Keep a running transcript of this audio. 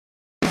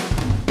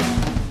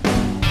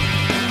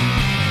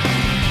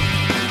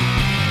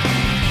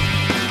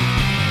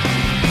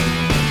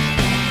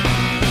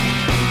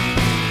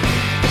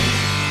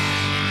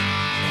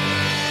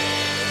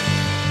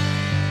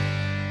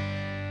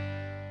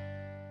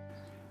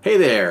Hey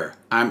there,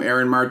 I'm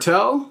Aaron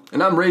Martell.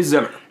 And I'm Ray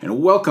Zimmer.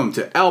 And welcome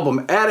to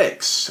Album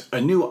Addicts,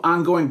 a new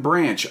ongoing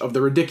branch of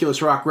the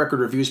Ridiculous Rock Record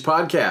Reviews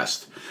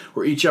podcast,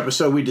 where each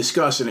episode we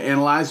discuss and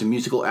analyze a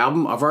musical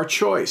album of our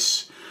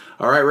choice.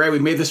 All right, Ray, we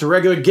made this a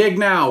regular gig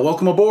now.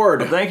 Welcome aboard.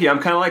 Well, thank you. I'm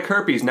kind of like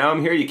herpes. Now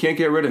I'm here. You can't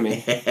get rid of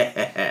me.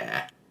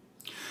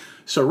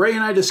 So Ray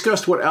and I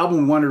discussed what album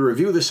we wanted to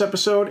review this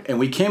episode, and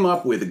we came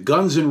up with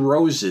Guns N'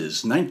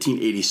 Roses'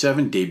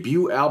 1987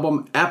 debut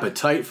album,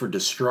 Appetite for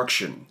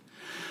Destruction.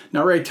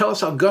 Now, Ray, tell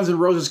us how Guns N'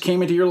 Roses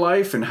came into your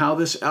life and how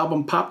this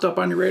album popped up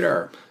on your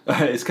radar.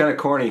 It's kind of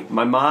corny.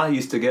 My ma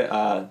used to get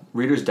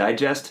Reader's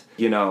Digest.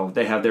 You know,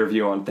 they have their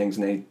view on things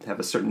and they have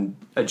a certain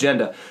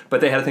agenda.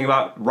 But they had a thing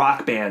about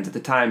rock bands at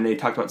the time. They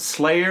talked about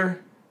Slayer,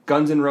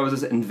 Guns N'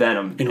 Roses, and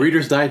Venom. In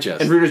Reader's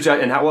Digest. And Reader's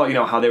Digest, and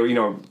how they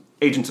were,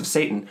 agents of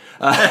Satan.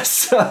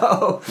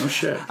 Oh,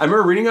 shit. I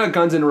remember reading about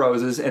Guns N'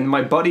 Roses, and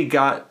my buddy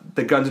got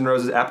the Guns N'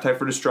 Roses Appetite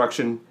for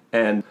Destruction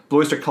and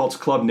Blue Oyster Cult's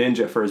Club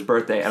Ninja for his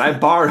birthday, and I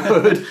borrowed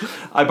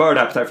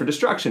Appetite for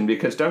Destruction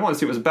because I wanted to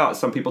see what it was about.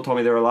 Some people told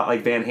me they were a lot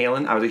like Van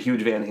Halen. I was a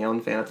huge Van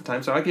Halen fan at the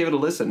time, so I gave it a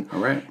listen. All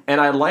right. And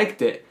I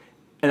liked it.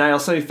 And I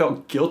also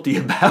felt guilty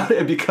about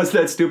it because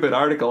of that stupid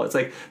article. It's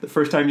like the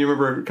first time you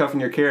remember cuffing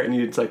your carrot and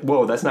it's like,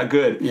 whoa, that's not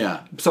good.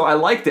 Yeah. So I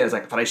liked it. I was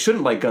like, but I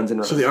shouldn't like Guns N'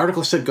 Roses. So the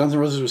article said Guns N'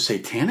 Roses was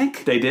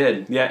satanic? They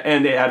did, yeah.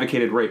 And they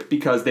advocated rape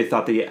because they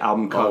thought the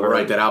album cover. Oh,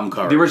 right, that album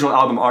cover. The original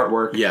album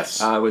artwork.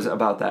 Yes. Was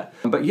about that.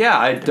 But yeah,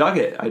 I dug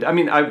it.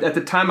 At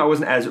the time I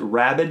wasn't as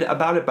rabid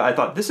about it, but I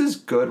thought this is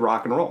good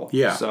rock and roll.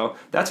 Yeah. So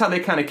that's how they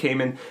kind of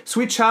came in.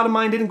 Sweet Child of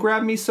Mine didn't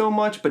grab me so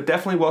much, but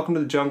definitely Welcome to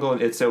the Jungle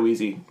and It's So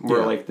Easy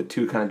were like the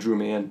two kind of drew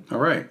me in. All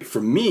right. For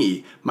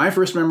me, my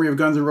first memory of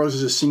Guns N'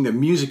 Roses is seeing the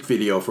music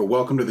video for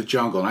Welcome to the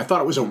Jungle, and I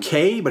thought it was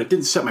okay, but it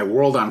didn't set my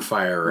world on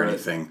fire or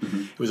anything.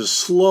 Mm-hmm. It was a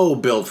slow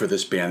build for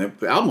this band.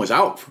 The album was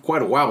out for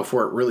quite a while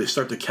before it really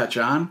started to catch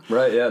on.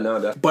 Right, yeah,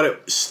 no, definitely.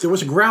 But there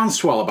was a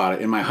groundswell about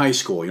it in my high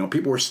school.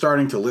 People were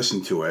starting to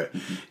listen to it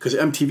because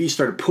MTV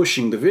started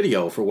pushing the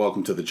video for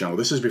Welcome to the Jungle.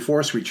 This is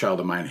before Sweet Child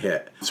of Mine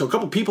hit. So a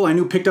couple people I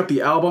knew picked up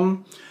the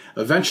album.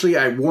 Eventually,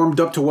 I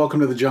warmed up to Welcome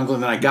to the Jungle,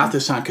 and then I got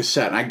this on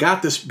cassette. And I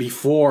got this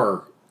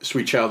before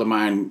Sweet Child of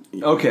Mine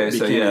became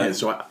a hit.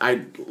 So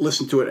I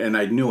listened to it and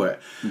I knew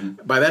it.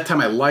 Mm-hmm. By that time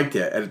I liked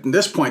it. At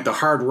this point the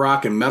hard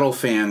rock and metal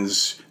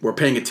fans were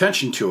paying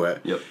attention to it.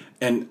 Yep.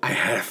 And I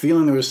had a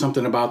feeling there was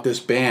something about this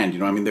band.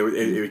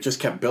 It just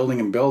kept building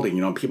and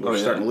building. People were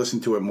starting to listen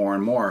to it more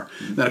and more.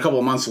 Mm-hmm. Then a couple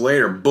of months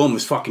later, boom,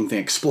 this fucking thing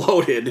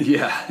exploded.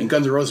 Yeah. And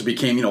Guns N' Roses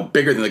became,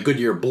 bigger than the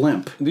Goodyear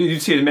blimp.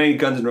 You'd see as many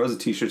Guns N' Roses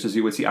t-shirts as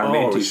you would see Iron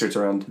Maiden t-shirts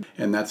around.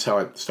 And that's how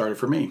it started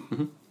for me.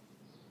 Mm-hmm.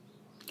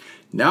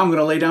 Now I'm going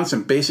to lay down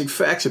some basic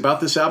facts about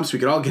this album so we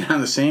can all get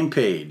on the same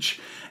page.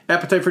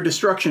 Appetite for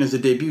Destruction is the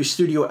debut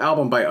studio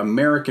album by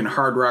American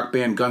hard rock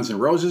band Guns N'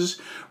 Roses,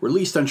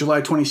 released on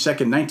July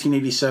 22nd,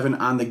 1987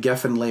 on the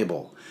Geffen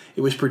label.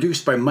 It was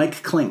produced by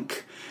Mike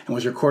Klink and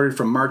was recorded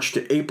from March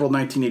to April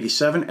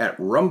 1987 at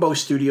Rumbo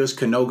Studios,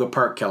 Canoga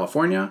Park,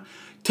 California,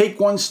 Take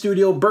One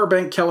Studio,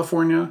 Burbank,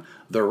 California,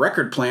 The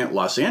Record Plant,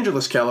 Los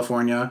Angeles,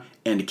 California,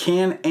 and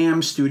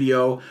Can-Am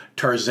Studio,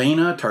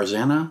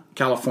 Tarzana,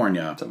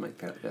 California. Something like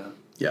that, yeah.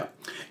 Yeah.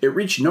 It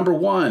reached number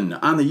 1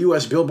 on the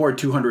U.S. Billboard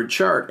 200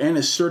 chart and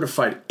is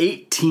certified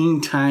 18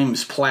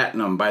 times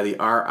platinum by the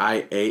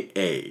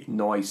RIAA.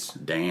 Nice.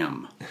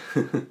 Damn.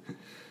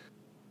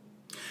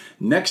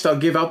 Next, I'll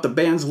give out the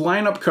band's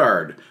lineup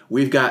card.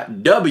 We've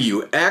got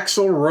W.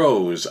 Axl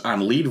Rose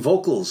on lead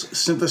vocals,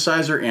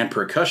 synthesizer, and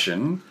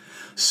percussion.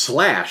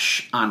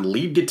 Slash on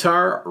lead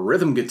guitar,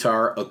 rhythm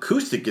guitar,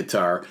 acoustic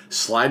guitar,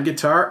 slide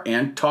guitar,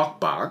 and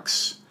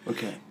talkbox.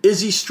 Okay.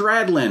 Izzy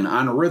Stradlin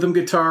on rhythm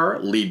guitar,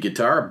 lead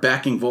guitar,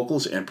 backing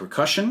vocals, and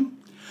percussion.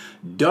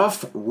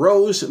 Duff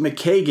Rose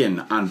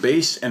McKagan on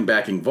bass and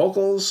backing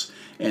vocals.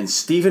 And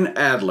Steven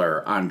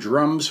Adler on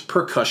drums,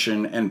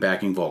 percussion, and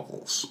backing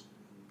vocals.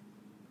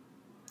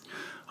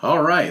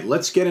 All right,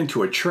 let's get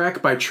into a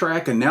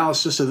track-by-track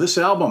analysis of this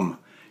album.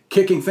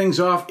 Kicking things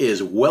off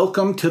is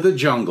Welcome to the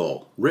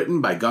Jungle,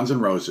 written by Guns N'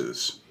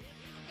 Roses.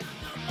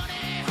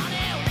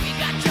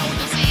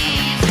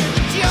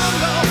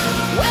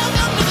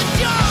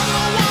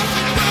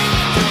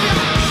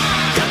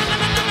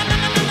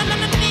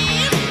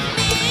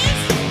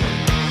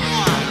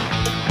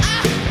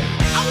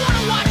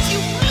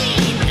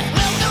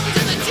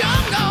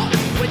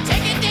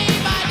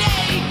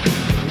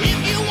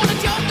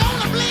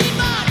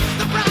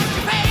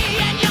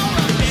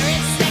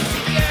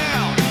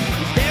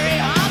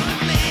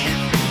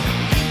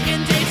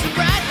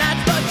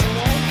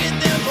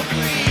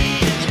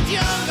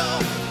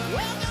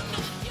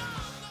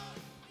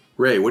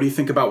 Ray, what do you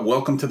think about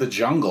Welcome to the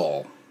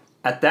Jungle?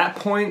 At that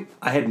point,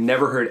 I had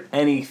never heard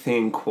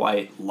anything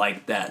quite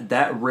like that.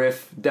 That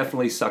riff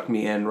definitely sucked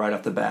me in right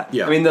off the bat.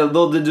 Yeah. I mean,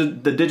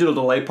 the digital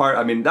delay part,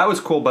 I mean, that was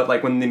cool, but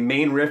like when the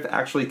main riff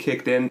actually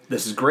kicked in,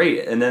 this is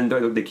great. And then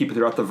they keep it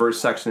throughout the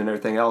verse section and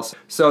everything else.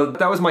 So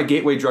that was my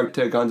gateway drug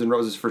to Guns N'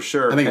 Roses for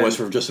sure. I think it was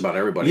for just about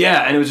everybody.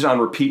 Yeah, and it was just on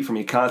repeat for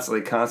me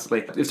constantly.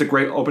 It's a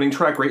great opening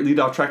track, great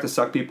lead-off track to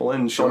suck people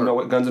in and show them know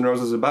what Guns N'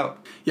 Roses is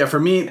about. Yeah, for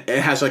me,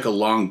 it has like a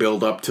long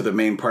build up to the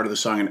main part of the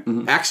song,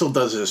 and Axl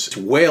does this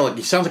wail.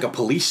 He sounds like a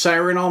police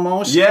siren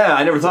almost. Yeah,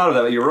 I never thought of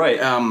that, but you're right.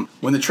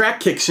 When the track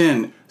kicks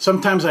in,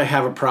 sometimes I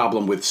have a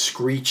problem with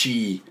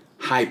screechy,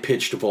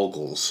 high-pitched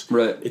vocals.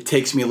 Right. It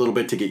takes me a little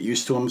bit to get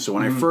used to them. So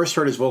when I first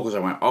heard his vocals, I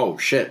went, "Oh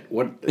shit,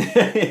 what?"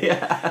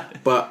 Yeah.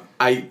 But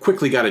I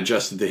quickly got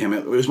adjusted to him.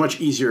 It was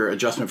much easier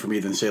adjustment for me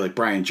than, say, like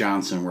Brian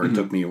Johnson, where it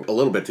took me a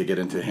little bit to get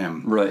into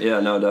him. Right, yeah,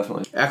 no,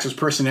 definitely. Axl's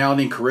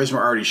personality and charisma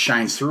already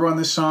shines through on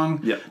this song.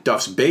 Yep.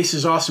 Duff's bass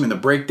is awesome in the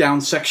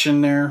breakdown section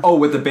there. Oh,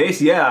 with the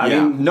bass, yeah. I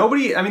Yeah. mean,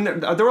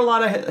 there were a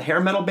lot of hair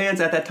metal bands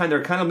at that time. They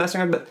were kind of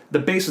messing around, but the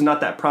bass is not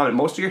that prominent.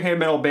 Most of your hair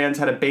metal bands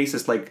had a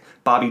bassist like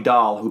Bobby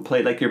Dahl, who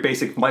played like your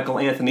basic Michael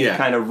Anthony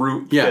kind of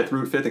root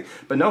fifth thing.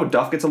 But no,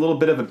 Duff gets a little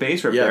bit of a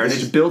bass riff there, and it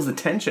just builds the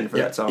tension for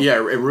that song. Yeah,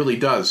 it really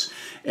does.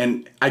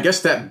 And I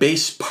guess that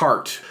bass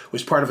part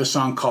was part of a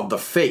song called The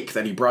Fake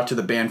that he brought to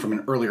the band from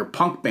an earlier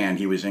punk band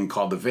he was in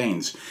called The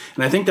Veins.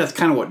 And I think that's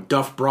kind of what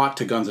Duff brought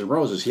to Guns N'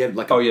 Roses. He had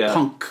like a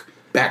punk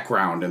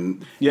background.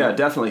 And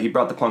definitely. He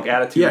brought the punk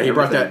attitude. Yeah, he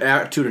brought that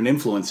attitude and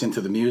influence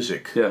into the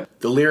music. Yeah.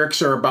 The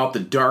lyrics are about the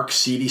dark,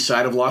 seedy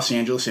side of Los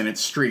Angeles and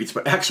its streets,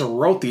 but Axl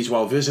wrote these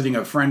while visiting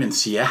a friend in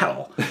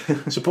Seattle.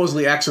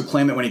 Supposedly, Axl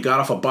claimed that when he got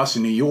off a bus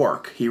in New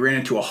York, he ran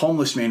into a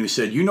homeless man who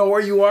said, "You know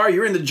where you are?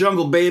 You're in the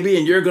jungle, baby,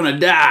 and you're gonna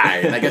die."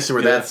 And I guess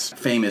where that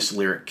famous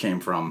lyric came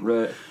from.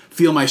 Right.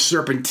 Feel my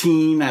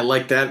serpentine. I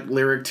like that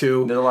lyric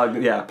too. There's a lot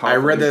of, I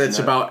read that it's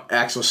about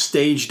Axl's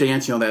stage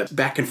dance, that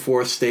back and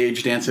forth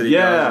stage dance that he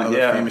does.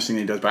 Another famous thing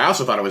he does. But I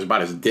also thought it was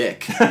about his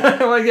dick.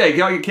 Well,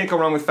 you can't go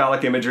wrong with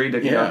phallic imagery.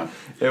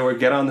 Or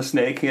get on the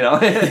snake,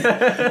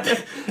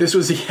 This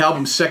was the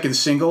album's second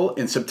single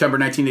in September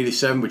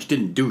 1987, which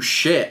didn't do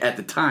shit at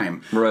the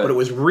time. Right. But it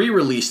was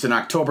re-released in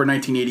October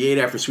 1988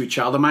 after Sweet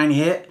Child of Mine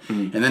hit,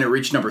 and then it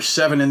reached number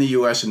 7 in the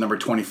U.S. and number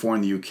 24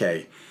 in the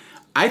UK.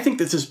 I think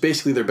this is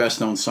basically their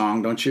best-known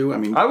song, don't you? I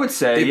mean, I would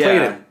say, they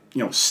played it,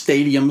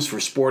 stadiums for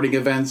sporting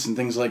events and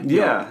things like that.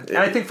 Yeah, and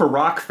I think for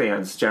rock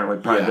fans,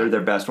 generally, probably they're their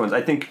best ones.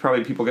 I think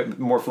probably people get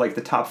more for like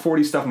the top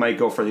 40 stuff might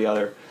go for the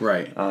other.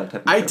 Right. Type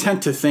of I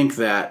tend to think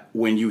that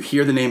when you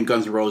hear the name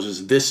Guns N'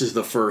 Roses, this is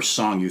the first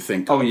song you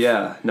think of. Oh,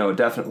 yeah. No,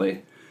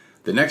 definitely.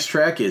 The next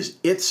track is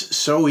It's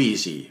So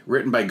Easy,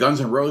 written by Guns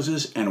N'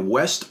 Roses and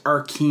West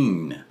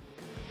Arkeen.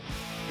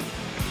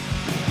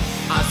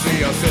 I see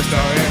your sister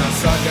in a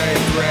Sunday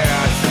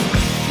dress.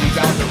 She's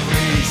out to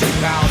please, she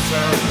pounds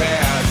her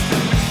best.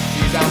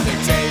 She's out to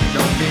take,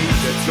 no need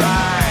to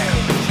try.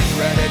 She's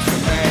ready to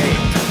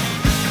make.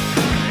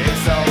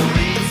 It's so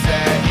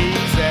easy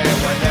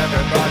when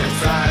everybody's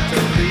trying to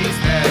please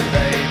me,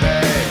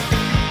 baby.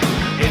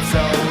 It's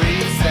so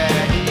easy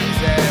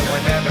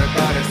when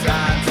everybody's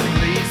trying to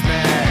please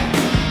me.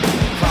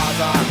 Cars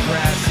are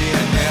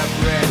crashing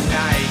every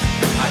night.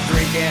 I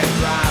drink and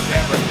drive,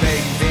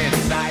 everything's in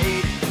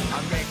sight.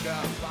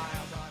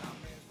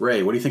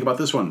 Ray, what do you think about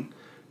this one?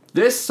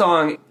 This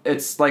song,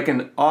 it's like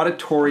an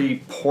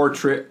auditory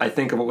portrait, I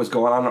think, of what was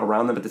going on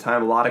around them at the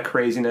time. A lot of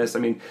craziness. I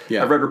mean,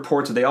 I've read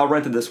reports that they all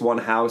rented this one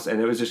house, and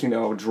it was just,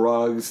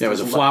 drugs. Yeah, it was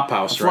a flop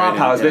house, right? Flop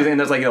house, basically, and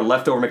there's like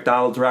leftover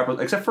McDonald's wrappers,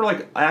 except for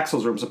like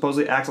Axl's room.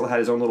 Supposedly Axl had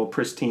his own little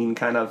pristine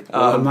kind of...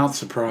 Well, I'm not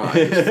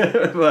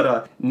surprised.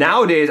 But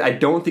nowadays, I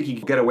don't think you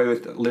can get away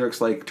with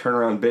lyrics like "Turn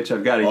around, bitch,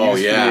 I've got a use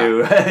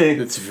for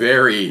you." It's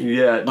very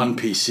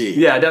un-PC.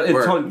 Yeah,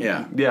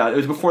 it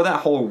was before that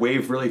whole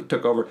wave really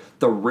took over.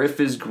 The riff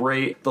is great.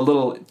 The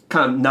little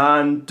kind of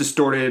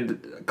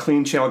non-distorted,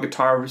 clean channel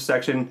guitar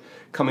section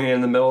coming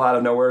in the middle out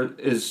of nowhere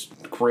is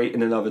great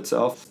in and of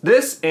itself.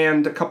 This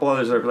and a couple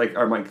others are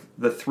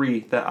the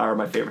three that are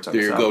my favorites.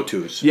 They're your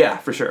go-tos. Yeah,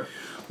 for sure.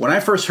 When I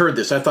first heard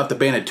this, I thought the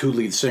band had 2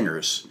 lead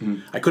singers.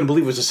 I couldn't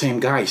believe it was the same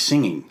guy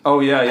singing.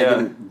 Oh, yeah. I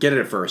didn't get it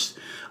at first.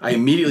 I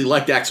immediately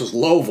liked Axl's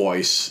low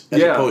voice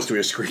as opposed to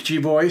a screechy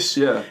voice.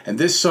 Yeah. And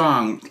this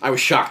song, I was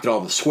shocked at all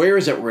the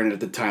swears that were in it at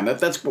the time.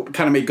 That's what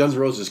kind of made Guns N'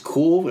 Roses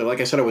cool. Like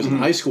I said, I was in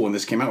high school when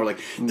this came out. We're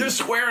like, they're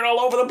swearing all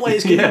over the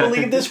place. Can you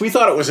believe this? We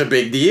thought it was a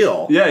big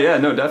deal. Yeah,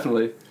 no,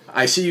 definitely.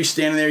 I see you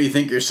standing there, you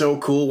think you're so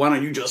cool, why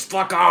don't you just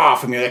fuck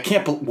off? I mean, I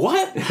can't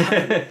what?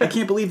 I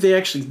can't believe they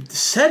actually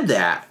said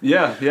that.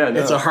 Yeah, no.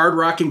 It's a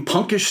hard-rocking,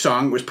 punkish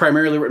song. It was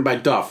primarily written by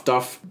Duff.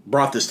 Duff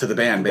brought this to the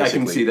band, basically.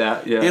 I can see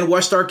that, yeah. And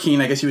West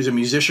Arkeen, I guess he was a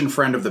musician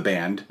friend of the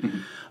band.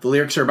 The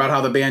lyrics are about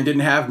how the band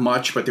didn't have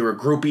much, but there were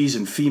groupies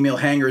and female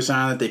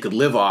hangers-on that they could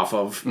live off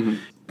of.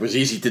 It was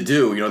easy to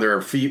do.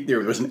 There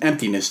was an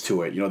emptiness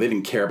to it. They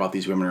didn't care about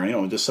these women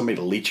or just somebody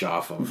to leech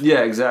off of.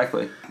 Yeah,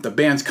 exactly. The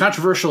band's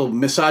controversial,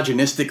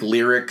 misogynistic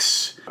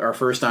lyrics our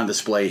first on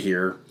display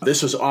here.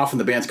 This was often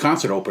the band's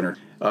concert opener.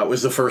 It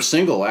was the first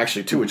single,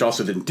 actually, too, which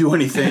also didn't do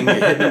anything.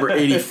 It hit number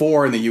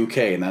 84 in the UK,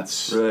 and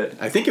that's... Right.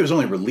 I think it was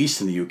only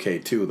released in the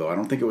UK, too, though. I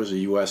don't think it was a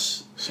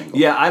US single.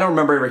 Yeah, I don't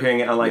remember ever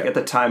hearing it on, at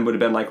the time, would have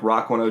been,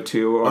 Rock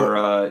 102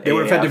 or They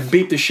would have had to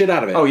beat the shit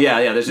out of it. Oh,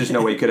 yeah, there's just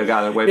no way you could have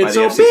gotten away by It's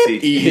the so FCC.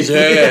 beep easy.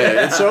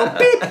 It's so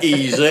beep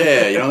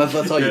easy.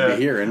 That's all you'd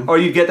be hearing. Or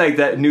you get,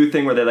 that new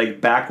thing where they,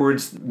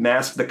 backwards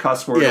mask the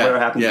cuss word or whatever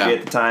happens to be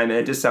at the time, and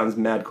it just sounds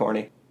mad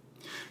corny.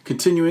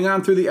 Continuing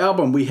on through the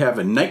album, we have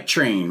A Night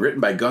Train,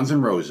 written by Guns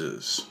N'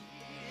 Roses.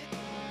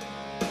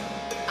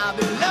 I've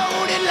been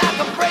loaded like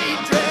a freight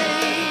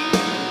train,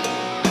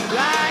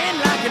 flying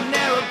like an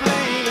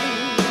aeroplane,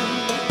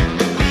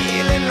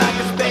 feeling like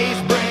a space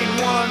brain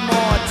one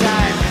more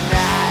time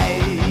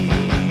tonight.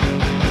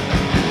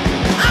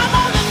 I'm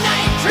on the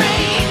night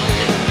train,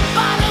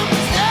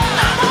 bottoms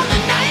up. I'm on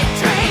the night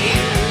train,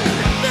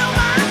 fill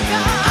my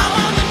cup. I'm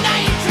on the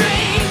night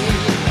train,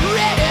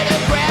 ready to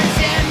crash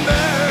and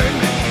burn.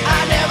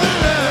 I never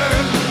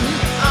learn.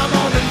 I'm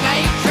on the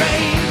night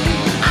train.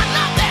 I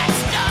love that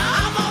stuff.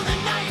 I'm on the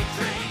night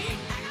train.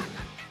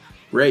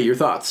 Ray, your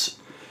thoughts?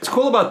 What's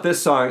cool about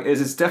this song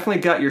is it's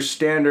definitely got your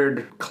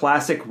standard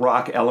classic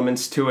rock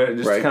elements to it,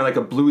 just kind of like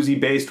a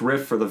bluesy-based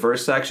riff for the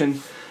verse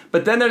section.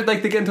 But then they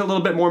get into a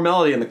little bit more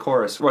melody in the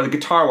chorus, or the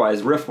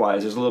guitar-wise,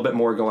 riff-wise, there's a little bit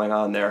more going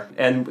on there.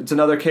 And it's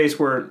another case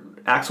where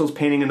Axl's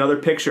painting another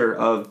picture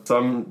of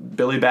some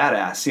Billy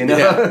Badass,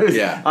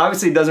 Yeah.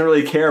 Obviously he doesn't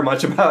really care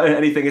much about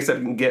anything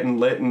except getting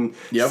lit and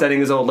setting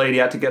his old lady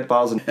out to get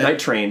bottles of Night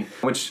Train,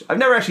 which I've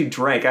never actually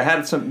drank. I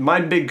had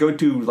my big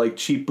go-to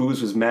cheap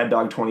booze was Mad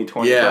Dog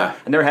 2020. Yeah.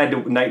 I never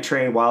had Night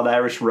Train, Wild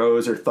Irish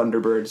Rose, or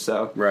Thunderbird,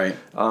 so. Right.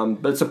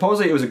 But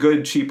supposedly it was a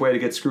good, cheap way to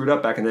get screwed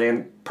up back in the day,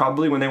 and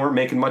probably when they weren't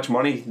making much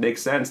money,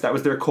 makes sense. That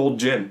was their cold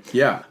gin.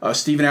 Yeah.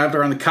 Steven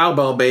Adler on the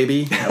cowbell,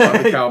 baby. I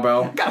love the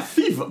cowbell. Got a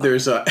fever.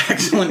 There's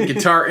excellent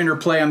guitar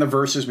interplay on the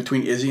verses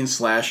between Izzy and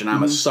Slash, and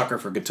I'm a sucker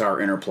for guitar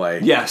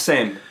interplay. Yeah,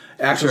 same.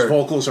 Axl's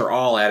vocals are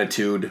all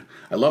attitude.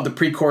 I love the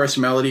pre-chorus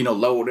melody,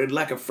 loaded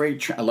like a freight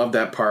train. I love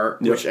that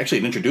part, which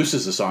actually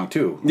introduces the song,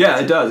 too. Yeah,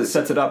 it does. It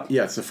sets it up.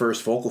 Yeah, it's the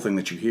first vocal thing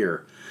that you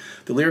hear.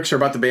 The lyrics are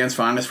about the band's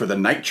fondness for the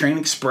Night Train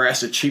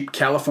Express, a cheap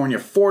California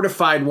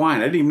fortified wine.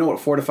 I didn't even know what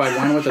fortified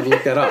wine was. I had to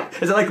look that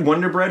up. Is it like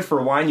Wonder Bread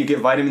for wine? You get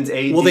vitamins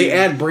A, Well, D? they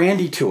add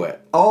brandy to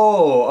it.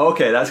 Oh,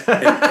 okay. That's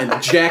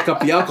and jack up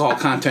the alcohol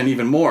content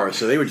even more.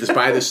 So they would just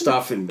buy this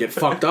stuff and get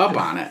fucked up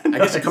on it. I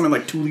guess they come in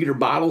 2-liter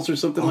bottles or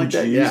something like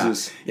that.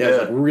 Jesus. Yeah,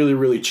 it's really,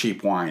 really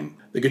cheap wine.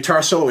 The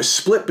guitar solo is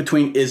split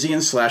between Izzy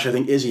and Slash. I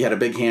think Izzy had a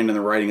big hand in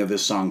the writing of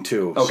this song,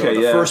 too. Okay,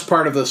 so the first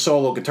part of the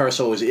guitar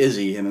solo is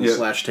Izzy, and then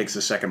Slash takes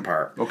the second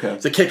part. Okay.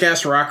 It's a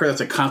kick-ass rocker.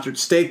 That's a concert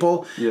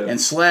staple. Yeah. And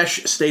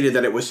Slash stated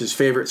that it was his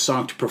favorite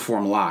song to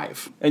perform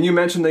live. And you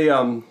mentioned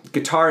the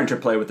guitar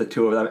interplay with the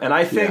two of them. And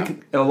I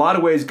think, in a lot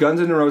of ways, Guns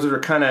N' Roses are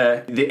kind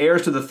of the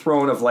heirs to the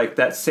throne of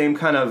that same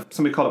kind of,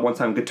 somebody called it one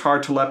time, guitar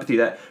telepathy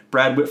that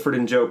Brad Whitford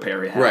and Joe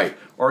Perry had. Right.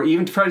 Or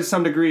even, to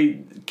some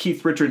degree,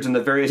 Keith Richards and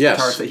the various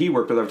guitarists that he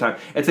worked with over time.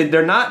 It's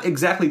they're not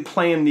exactly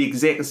playing the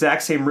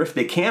exact same riff.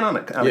 They can on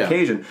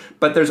occasion,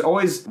 but there's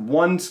always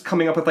one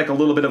coming up with a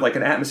little bit of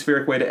an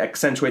atmospheric way to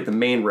accentuate the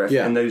main riff,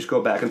 and they just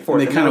go back and forth.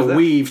 And they kind of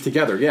weave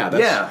together.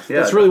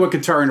 That's really what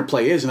guitar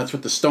interplay is, and that's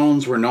what the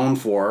Stones were known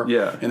for.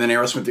 Yeah. And then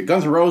Aerosmith. The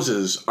Guns N'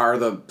 Roses are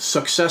the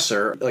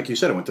successor. Like you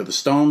said, it went to the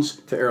Stones,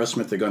 to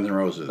Aerosmith, to Guns N'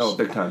 Roses. Oh,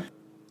 big time.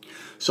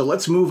 So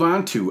let's move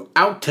on to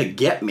Out to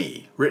Get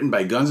Me, written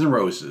by Guns N'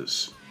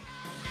 Roses.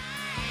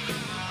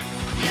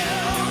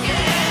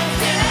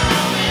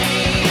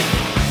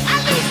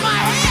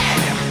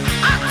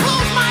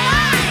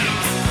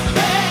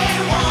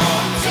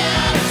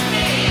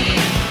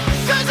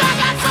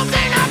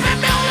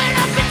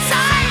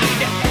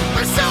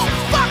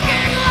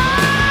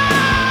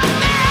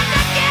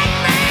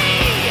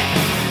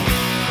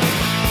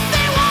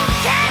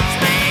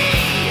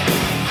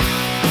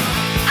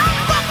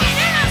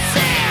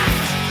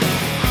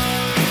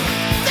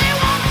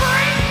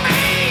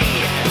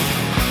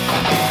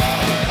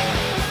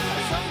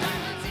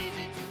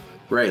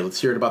 Ray,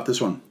 let's hear it about this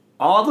one.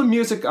 All the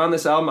music on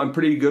this album I'm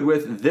pretty good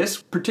with.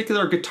 This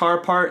particular guitar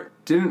part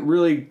didn't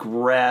really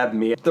grab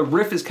me. The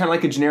riff is kind of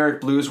like a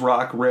generic blues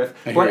rock riff.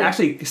 What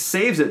actually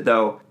saves it,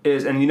 though,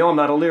 is, and I'm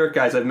not a lyric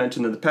guy, as I've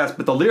mentioned in the past,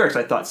 but the lyrics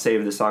I thought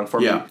saved the song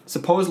for me.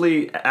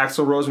 Supposedly,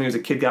 Axl Rose, when he was a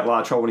kid, got a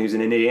lot of trouble when he was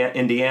in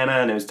Indiana,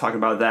 and he was talking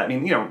about that.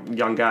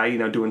 Young guy,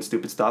 doing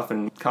stupid stuff,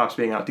 and cops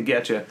being out to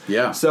get you.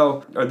 Yeah.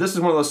 So, this is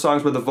one of those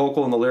songs where the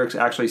vocal and the lyrics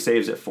actually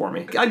saves it for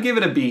me. I'd give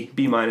it a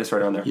B minus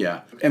right on there.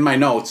 Yeah. In my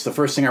notes, the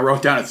first thing I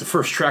wrote down, it's the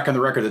first track on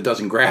the record that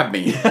doesn't grab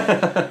me.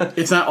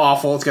 It's not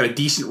awful. It's got a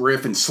decent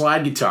riff and slide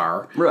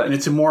guitar. Right. And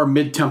it's a more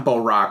mid-tempo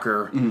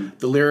rocker. Mm-hmm.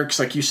 The lyrics,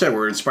 like you said,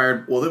 were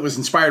inspired... Well, it was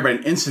inspired by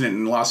an incident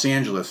in Los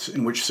Angeles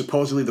in which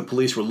supposedly the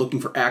police were looking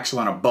for Axl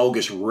on a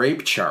bogus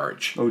rape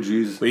charge. Oh,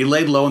 jeez. But he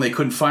laid low and they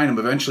couldn't find him.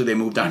 Eventually they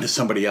moved on to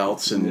somebody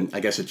else, and I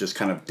guess it just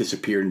kind of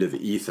disappeared into the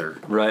ether.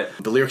 Right.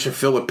 The lyrics are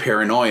filled with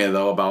paranoia,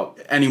 though, about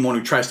anyone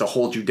who tries to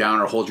hold you down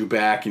or hold you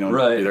back.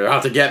 Right. They're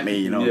out to get me.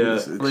 Yeah. Well,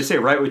 they say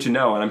write what you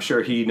know, and I'm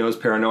sure he knows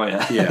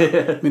paranoia.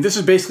 Yeah. I mean, this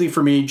is basically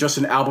for me just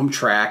an album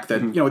track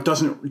that it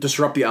doesn't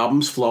disrupt the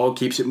album's flow, it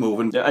keeps it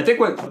moving. Yeah, I think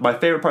what my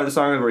favorite part of the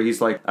song is where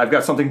he's like, I've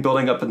got something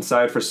building up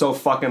inside for so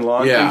fucking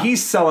long. Yeah. And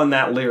he's selling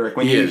that lyric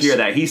when He you is. hear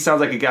that. He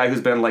sounds like a guy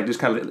who's been like just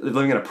kind of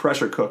living in a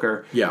pressure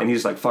cooker. Yeah. And he's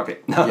just like, fuck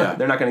it. No, Yeah.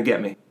 they're not going to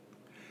get me.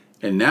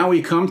 And now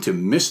we come to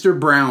Mr.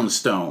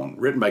 Brownstone,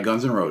 written by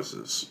Guns N'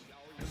 Roses.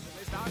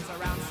 It starts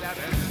around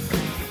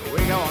 7. We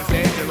go on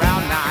stage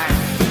around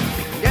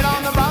 9. Get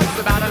on the bus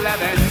about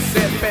 11.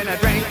 Sipping a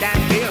drink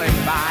and feeling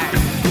fine.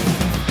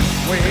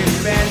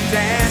 We've been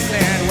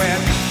dancing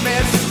with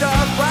Mr.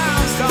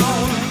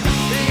 Brownstone.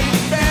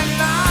 He's been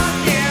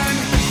knocking.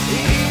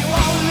 He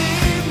won't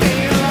leave me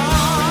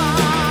alone.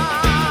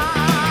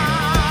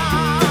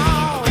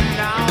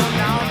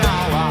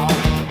 No.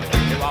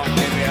 He won't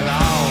leave me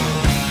alone.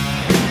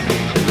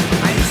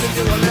 I used to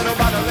do a little,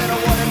 but a little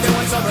wasn't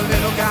doing, so the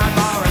little got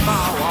more and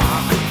more.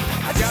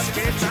 I just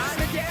keep trying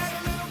to get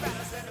a little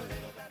better, set a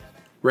little better.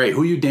 Ray,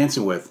 who are you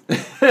dancing with?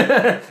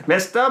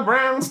 Mr.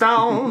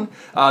 Brownstone.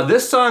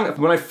 This song,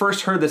 when I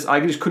first heard this, I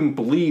just couldn't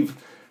believe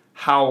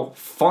how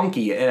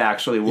funky it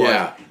actually was.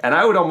 Yeah. And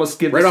I would almost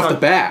give Right this off song,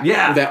 the bat.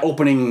 Yeah. With that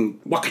opening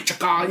waka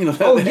chaka,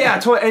 Oh yeah,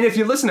 totally. And if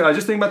you listen to it, I was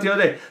just thinking about the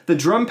other day, the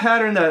drum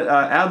pattern that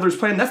Adler's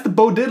playing, that's the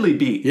Bo Diddley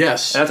beat.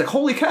 Yes. And I was like,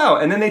 holy cow.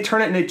 And then they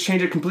turn it and they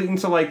change it completely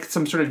into like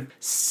some sort of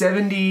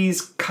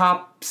 70s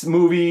cops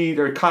movie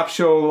or cop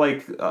show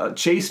like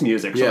chase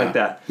music, something Yeah. like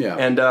that. Yeah.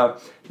 And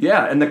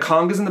and the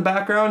congas in the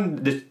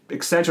background, just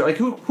eccentric. Like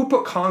who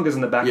put congas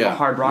in the back of Yeah. a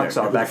hard rock Yeah.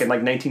 song back in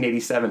like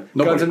 1987?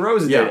 Nobody. Guns N'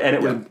 Roses Yeah. did, and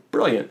it was Yeah.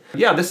 brilliant.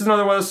 Yeah, this is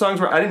another one of those songs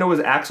where I didn't know it was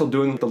Axl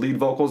doing the lead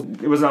vocals.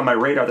 It wasn't on my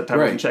radar at the time.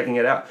 I Right. wasn't checking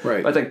it out.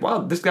 Right. But I was like, wow,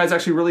 this guy's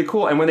actually really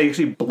cool. And when they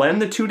actually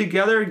blend the two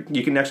together,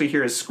 you can actually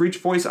hear his screech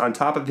voice on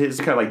top of his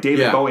kind of like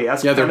David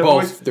Bowie-esque Yeah, they're kind of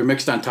both voice. they're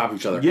mixed on top of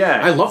each other.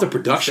 Yeah. I love the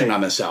production Insane.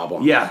 on this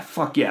album. Yeah,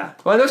 fuck yeah.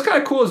 Well, and that's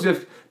kind of cool is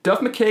if Duff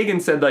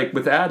McKagan said, like,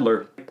 with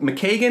Adler,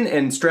 McKagan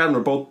and Stradlin were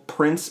both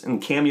Prince and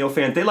Cameo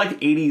fans. They like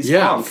 80s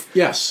Yeah, punk.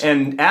 yes.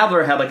 And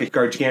Adler had like a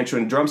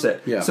gargantuan drum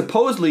set. Yeah.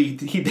 Supposedly,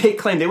 they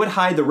claimed they would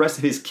hide the rest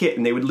of his kit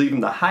and they would leave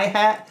him the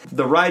hi-hat,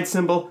 the ride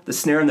cymbal, the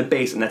snare, and the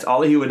bass. And that's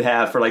all he would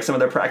have for like some of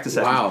their practice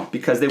sessions. Wow.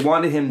 Because they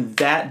wanted him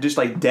that just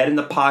like dead in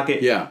the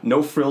pocket. Yeah.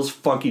 No frills,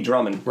 funky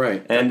drumming.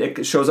 Right. And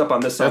it shows up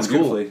on this song That's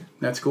beautifully. cool.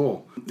 That's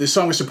cool. This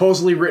song was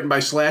supposedly written by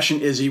Slash and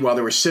Izzy while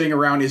they were sitting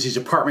around Izzy's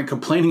apartment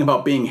complaining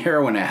about being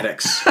heroin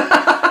addicts.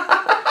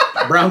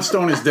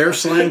 Brownstone is their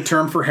slang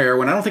term for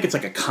heroin. I don't think it's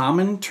like a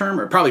common term,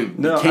 or probably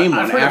became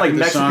I've one heard of, after like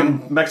the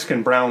song.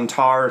 Mexican brown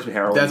tar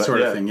heroin. That but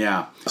sort yeah. of thing,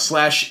 yeah.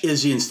 Slash,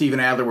 Izzy, and Steven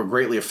Adler were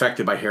greatly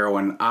affected by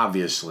heroin,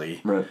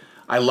 obviously. Right.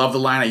 I love the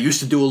line. I used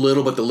to do a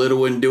little, but the little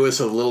wouldn't do it,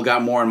 so the little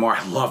got more and more.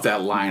 I love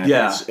that line.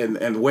 Yeah. And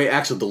the way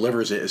Axl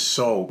delivers it is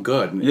so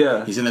good.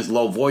 Yeah. He's in his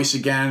low voice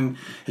again.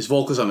 His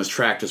vocals on this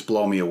track just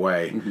blow me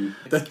away.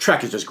 Mm-hmm. The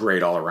track is just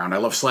great all around. I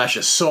love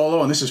Slash's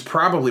solo, and this is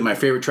probably my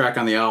favorite track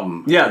on the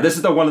album. Yeah, this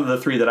is the one of the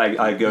three that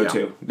I go Yeah.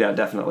 to. Yeah,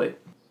 definitely.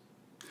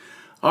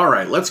 All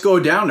right, let's go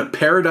down to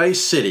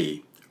Paradise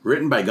City,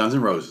 written by Guns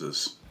N'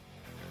 Roses.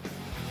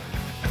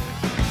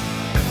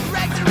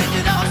 Rags are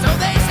original, so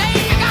they say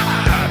you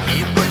gotta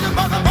keep pushing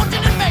for the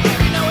fortune and fame.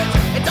 You know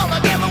it's all a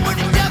game, but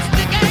it's just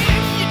a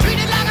game. You treat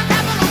it like a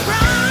capital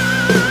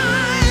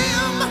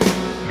crime.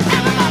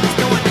 Everybody's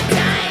going to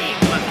time.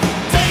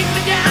 Take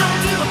me down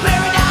to a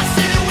paradise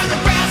city where the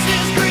grass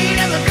is green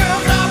and the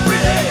girls are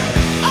pretty.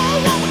 Oh,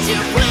 won't you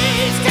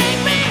please take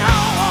me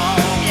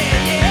home?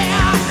 Yeah,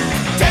 yeah.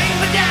 Take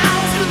me down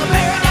to the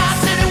paradise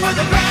city where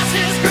the grass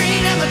is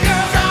green and the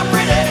girls are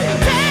pretty.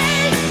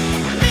 Take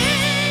me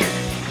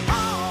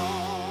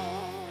home.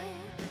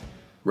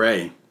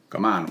 Ray,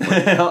 come on.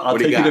 I'll What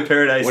do take you you got? to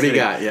Paradise What do you City.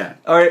 got? Yeah.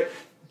 All right.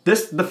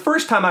 The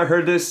first time I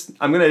heard this,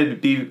 I'm gonna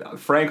be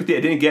frank with you,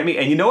 it didn't get me.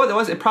 And you know what it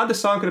was? It probably the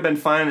song could have been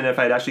fine, and if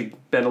I'd actually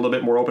been a little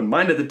bit more open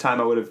minded at the time,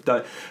 I would have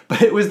done.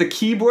 But it was the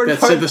keyboard That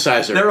part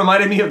synthesizer. that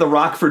reminded me of the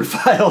Rockford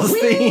Files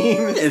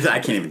theme. I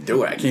can't even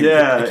do it. I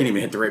can't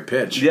even hit the right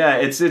pitch. Yeah,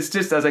 it's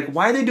just I was like,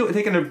 why are they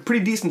taking a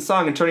pretty decent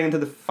song and turning it into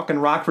the fucking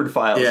Rockford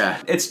Files? Yeah.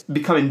 It's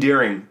become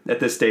endearing at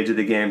this stage of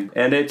the game,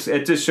 and it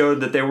just showed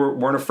that they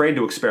weren't afraid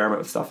to experiment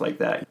with stuff like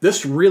that.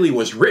 This really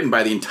was written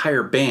by the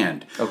entire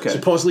band. Okay.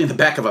 Supposedly in the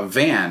back of a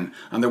van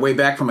on their way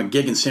back from a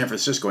gig in San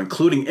Francisco,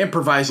 including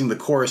improvising the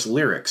chorus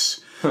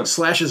lyrics.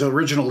 Slash's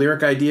original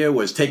lyric idea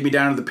was "Take me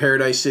down to the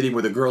Paradise City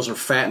where the girls are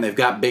fat and they've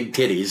got big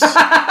titties."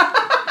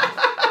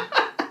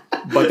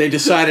 But they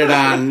decided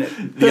on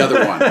the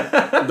other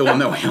one, the one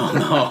that we all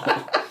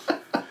know.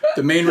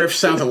 The main riff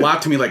sounds a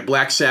lot to me like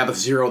Black Sabbath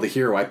Zero the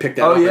Hero. I picked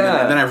that up,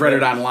 yeah. and then I've read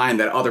it online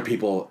that other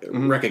people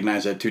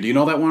recognize that too. Do you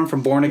know that one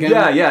from Born Again?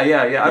 Yeah.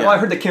 Well, I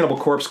heard the Cannibal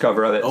Corpse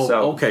cover of it. Oh,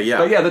 so. okay, yeah.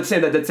 But yeah,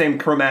 that same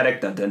chromatic.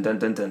 Dun, dun, dun,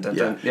 dun, dun, dun,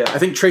 Yeah. yeah. I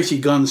think Tracy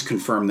Guns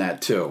confirmed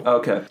that too.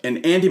 Okay.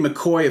 And Andy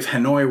McCoy of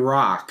Hanoi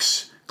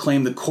Rocks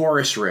claim the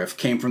chorus riff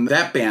came from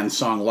that band's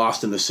song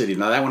Lost in the City.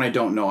 Now, that one I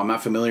don't know. I'm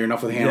not familiar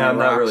enough with Hanoi I'm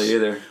Rocks. not really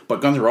either.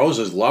 But Guns N'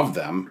 Roses loved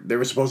them. They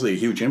were supposedly a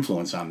huge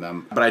influence on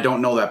them. But I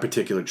don't know that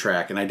particular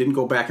track, and I didn't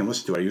go back and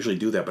listen to it. I usually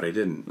do that, but I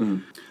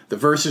didn't. The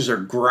verses are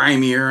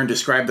grimier and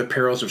describe the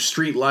perils of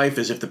street life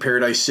as if the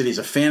Paradise City is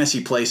a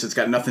fantasy place that's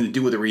got nothing to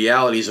do with the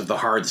realities of the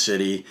hard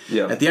city.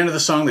 Yeah. At the end of the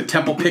song, the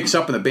tempo picks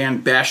up and the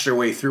band bash their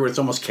way through it. It's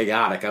almost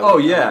chaotic. I Oh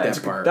like yeah,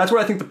 that part. that's where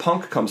I think the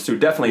punk comes through.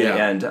 Definitely in the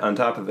Yeah. end. On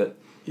top of it.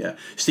 Yeah,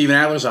 Steven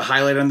Adler's a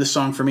highlight on this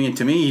song for me, and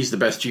to me, he's the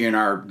best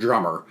GNR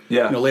drummer.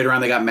 Yeah. Later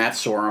on they got Matt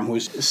Sorum,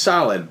 who's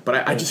solid,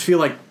 but I just feel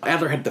like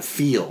Adler had the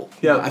feel.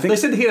 Yeah, I think they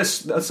said he had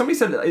somebody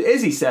said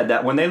Izzy said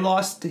that when they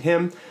lost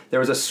him, there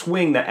was a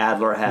swing that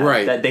Adler had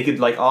Right. that they could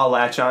like all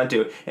latch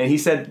onto, and he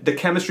said the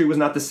chemistry was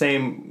not the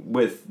same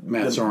with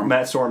Matt Sorum.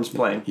 Matt Sorum's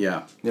playing.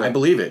 Yeah, Yeah. I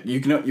believe it. You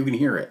can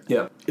hear it.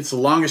 Yeah. It's the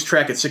longest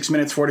track at 6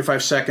 minutes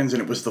 45 seconds,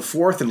 and it was the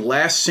fourth and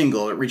last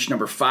single. It reached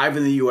number 5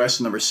 in the U.S.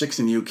 and number 6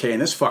 in the U.K.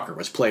 And this fucker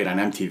was played on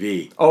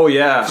MTV. Oh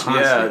yeah,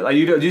 Constantly. yeah. Like,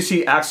 you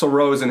see Axl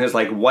Rose in his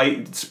like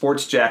white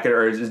sports jacket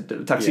or his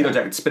tuxedo Yeah.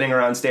 jacket spinning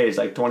around stage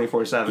like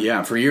 24/7.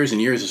 Yeah, for years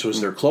and years, this was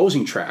their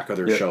closing track of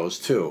their shows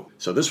too.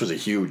 So this was a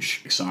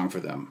huge song for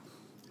them.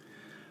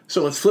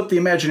 So let's flip the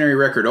imaginary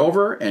record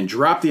over and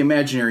drop the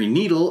imaginary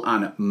needle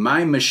on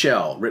My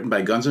Michelle, written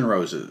by Guns N'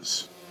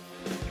 Roses.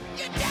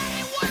 Your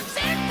daddy works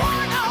in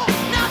porno,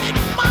 now that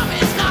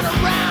mommy's not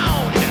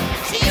around.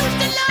 She used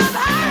to love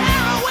her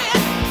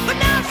heroin, but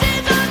now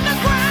she's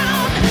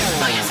underground.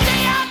 So you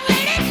stay out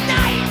late at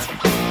night,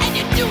 and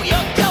you do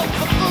your dope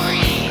for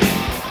free.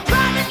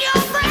 Driving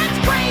your friends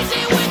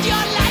crazy with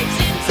your life's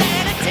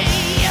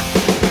insanity.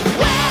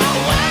 Well,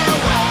 well,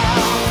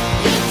 well,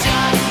 you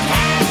just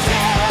can't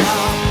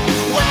tell.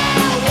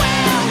 Well,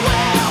 well,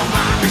 well,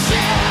 my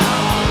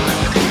Michelle.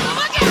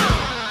 Look out!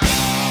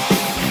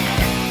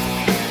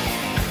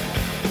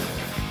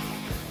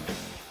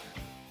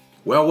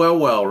 Well, well,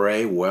 well,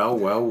 Ray. Well,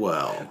 well,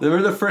 well.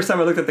 Remember the first time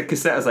I looked at the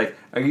cassette, I was like,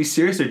 "Are you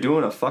serious? They're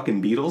doing a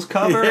fucking Beatles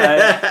cover?"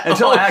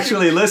 Until I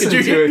actually listened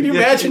Could you- to it. can you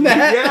imagine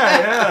that?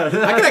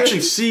 Yeah. I could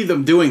actually see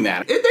them doing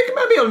that. They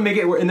might be able to make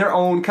it in their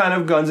own kind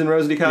of Guns N'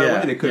 Rosey kind of Yeah,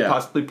 way. They could yeah.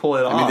 possibly pull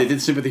it off. I mean, they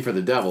did Sympathy for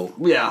the Devil.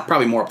 Yeah.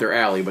 Probably more up their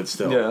alley, but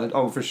still. Yeah,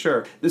 oh, for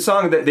sure. The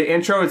song, the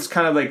intro, it's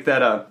kind of like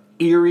that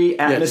eerie, it's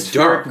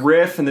atmospheric dark.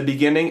 riff in the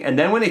beginning, and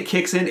then when it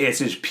kicks in, it's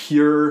just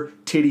pure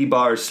titty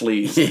bar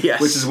sleaze,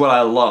 Yes. which is what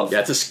I love. Yeah,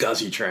 it's a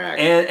scuzzy track.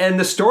 And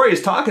the story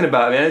is talking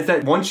about, man, it's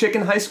that one chick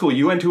in high school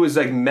you went to was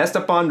like messed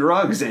up on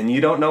drugs, and you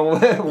don't know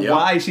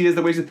why she is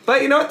the way she is.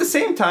 But at the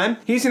same time,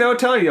 he's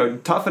telling you,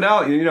 tough it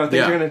out.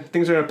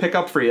 Things are gonna pick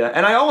up for you.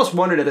 And I almost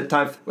wondered at the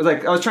time, I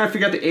was trying to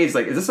figure out the age.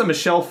 Like, is this a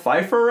Michelle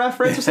Pfeiffer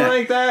reference or something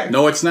like that?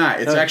 No, it's not.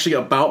 It's actually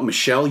about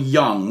Michelle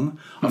Young,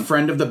 a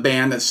friend of the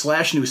band that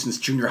Slash knew since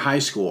junior high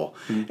school.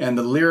 And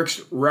the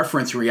lyrics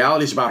reference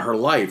realities about her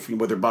life,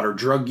 whether about her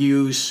drug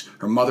use,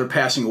 her mother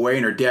passing away,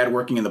 and her dad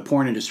working in the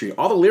porn industry.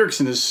 All the lyrics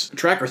in this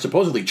track are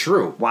supposedly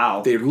true.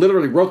 Wow. They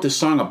literally wrote this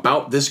song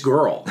about this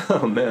girl.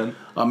 Oh, man.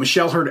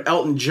 Michelle heard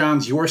Elton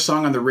John's Your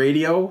Song on the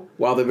radio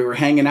while they were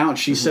hanging out.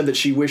 She said that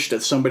she wished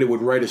that somebody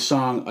would write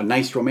a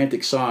nice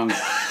romantic song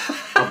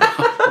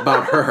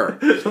about her.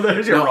 So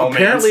there's your Now, romance.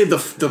 apparently,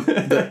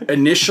 the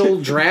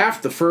initial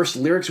draft, the first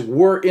lyrics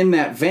were in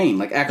that vein.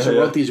 Like, Axl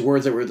wrote these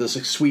words that were this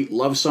sweet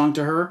love song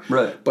to her.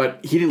 Right. But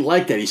he didn't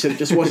like that. He said it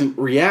just wasn't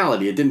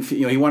reality. It didn't.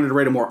 He wanted to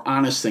write a more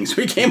honest thing.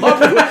 So he came up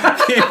with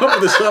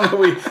a song that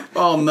we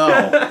all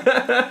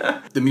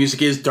know. The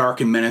music is dark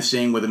and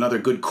menacing with another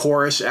good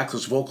chorus.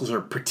 Axl's vocals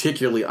are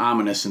particularly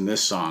ominous in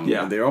this song.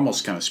 Yeah. They're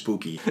almost kind of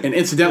spooky. And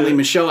incidentally,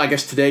 Michelle, I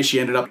guess today she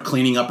ended up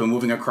cleaning up and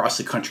moving across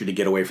the country to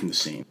get away from the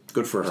scene.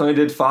 Good for her. So I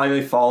did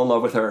finally fall in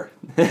love with her.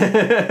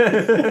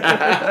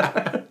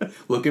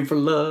 Looking for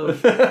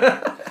love.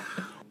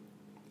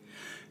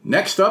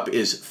 Next up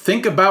is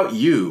Think About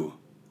You,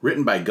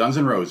 written by Guns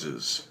N'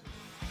 Roses.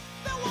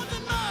 There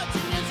wasn't much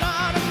in his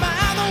heart of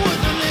mine. There was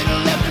a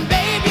little left, and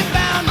babe, you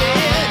found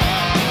it.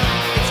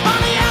 It's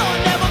funny how I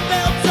never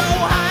felt so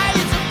high.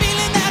 It's a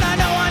feeling that I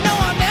know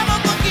I'll never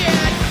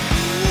forget.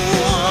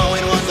 Ooh,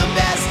 it was the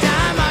best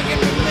time I can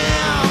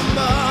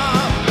remember.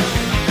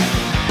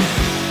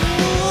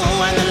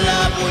 Ooh, and the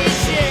love we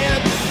shared,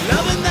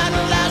 loving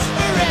that'll last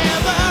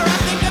forever. I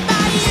think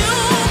about you,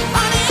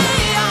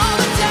 honey, all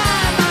the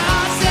time. My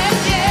heart says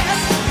yes.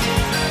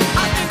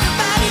 I think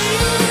about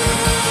you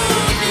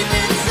deep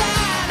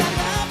inside. I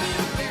love you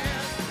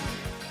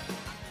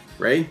best.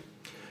 Ray?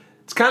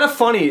 It's kind of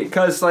funny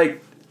because,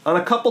 on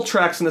a couple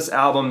tracks in this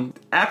album,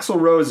 Axl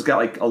Rose has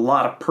got a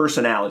lot of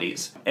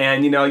personalities,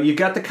 and you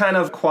got the kind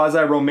of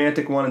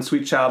quasi-romantic one in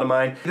 "Sweet Child of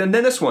Mine," and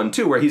then this one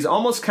too, where he's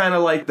almost kind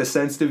of like the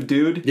sensitive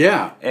dude.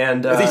 Yeah.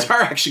 And These are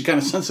actually kind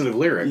of sensitive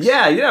lyrics.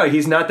 yeah,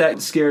 he's not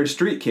that scared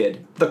street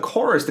kid. The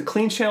chorus, the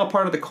clean channel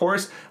part of the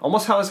chorus,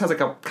 almost has a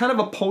kind of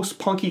a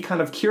post-punky kind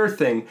of Cure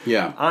thing.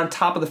 Yeah. On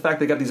top of the fact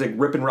they got these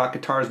ripping rock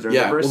guitars during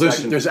Yeah, the verse well,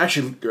 section. there's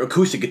actually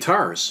acoustic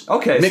guitars.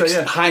 Okay, so mixed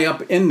yeah. high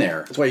up in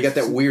there. That's why you got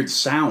that weird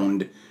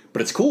sound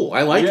but it's cool.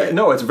 I like it.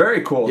 No, it's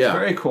very cool. Yeah. It's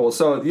very cool.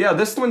 So, yeah,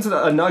 this one's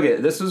a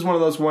nugget. This is one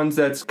of those ones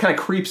that's kind of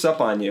creeps up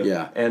on you.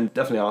 Yeah. And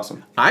definitely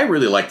awesome. I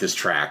really like this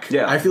track.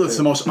 Yeah. I feel it's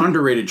the most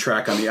underrated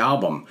track on the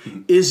album.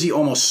 Izzy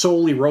almost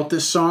solely wrote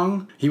this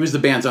song. He was the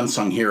band's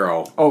unsung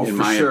hero, in for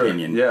my sure.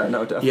 opinion. Yeah,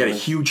 no, definitely. He had a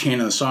huge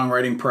hand in the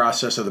songwriting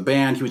process of the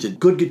band. He was a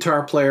good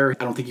guitar player.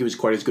 I don't think he was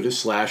quite as good as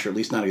Slash, or at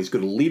least not as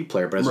good a lead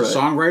player, but as a Right.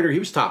 songwriter, he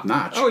was top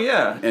notch. Oh,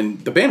 yeah.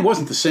 And the band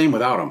wasn't the same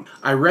without him.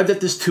 I read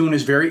that this tune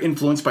is very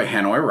influenced by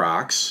Hanoi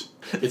Rocks.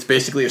 It's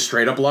basically a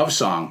straight-up love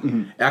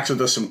song. Axl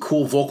does some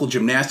cool vocal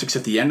gymnastics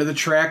at the end of the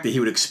track that he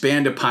would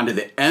expand upon to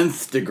the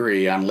nth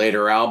degree on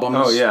later albums.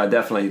 Oh, yeah,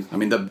 definitely. I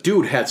mean, the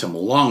dude had some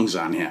lungs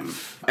on him.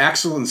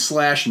 Axl and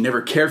Slash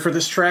never cared for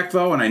this track,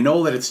 though, and I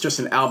know that it's just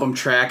an album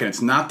track, and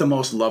it's not the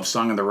most loved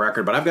song on the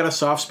record, but I've got a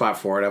soft spot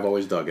for it. I've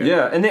always dug it.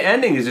 Yeah, and the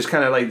ending is just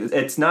kind of like,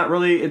 it's not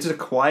really, it's just a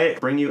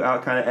quiet, bring you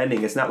out kind of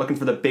ending. It's not looking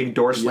for the big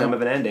door slam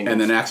of an ending. And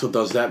then Axl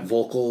does that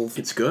vocal.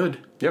 It's good.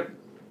 Yep.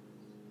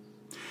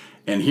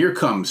 And here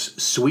comes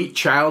Sweet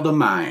Child of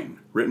Mine,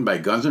 written by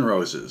Guns N'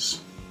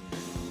 Roses.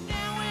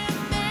 Now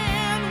and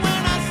then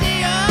when I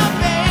see her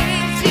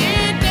face, she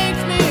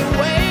takes me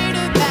away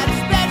to that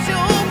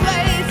special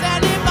place.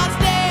 And if I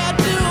stay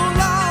too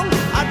long,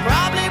 I'd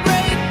probably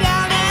break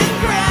down and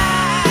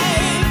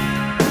cry.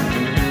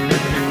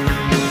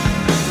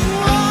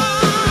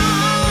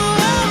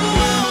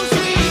 Whoa,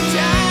 sweet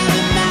child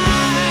of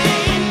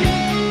mine.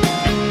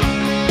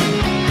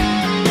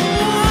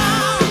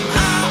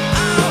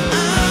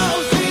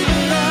 Whoa, sweet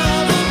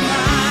love of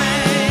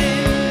mine.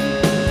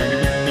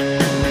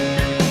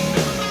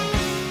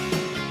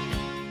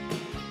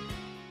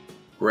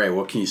 Ray,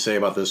 what can you say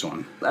about this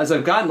one? As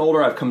I've gotten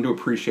older, I've come to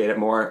appreciate it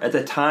more. At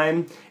the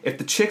time, if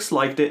the chicks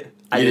liked it,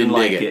 I You didn't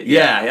didn't like dig it. it.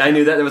 Yeah, I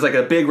knew that. There was like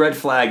a big red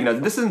flag. You know,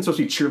 this isn't supposed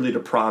to be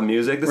cheerleader prom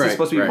music. This Right, is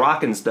supposed to be right.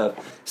 rockin'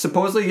 stuff.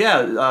 Supposedly,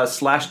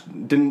 Slash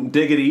didn't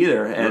dig it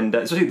either. And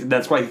especially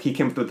that's why he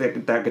came up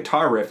with that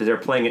guitar riff as they were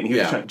playing it and he was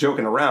Yeah. just kind of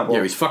joking around. Well,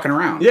 Yeah, he's fucking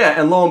around.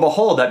 yeah, and lo and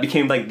behold, that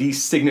became like the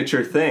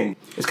signature thing.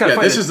 It's kind of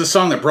Yeah, funny. this is the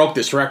song that broke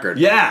this record.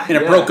 Yeah, And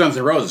it yeah. broke Guns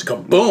N' Roses.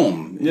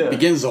 Kaboom! Yeah. It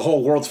begins the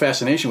whole world's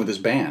fascination with this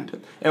band.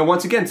 And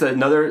once again,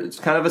 it's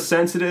kind of a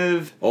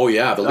sensitive. Oh,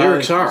 yeah, the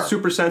lyrics are.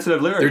 super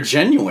sensitive lyrics. They're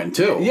genuine,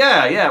 too.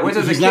 Yeah. Which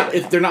is He's not,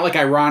 they're not like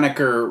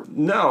ironic or.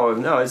 No,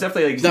 it's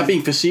definitely like He's not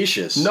being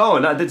facetious. No,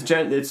 not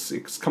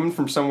it's coming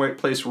from somewhere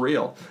place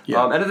real.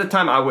 Yeah. And at the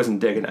time, I wasn't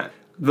digging that.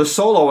 The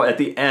solo at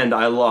the end,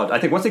 I loved. I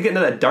think once they get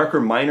into that darker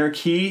minor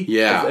key,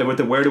 Yeah. with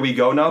the "Where do we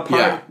go now"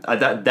 part,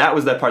 that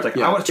was that part. Like, I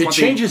Yeah. just It want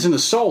changes in the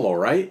solo,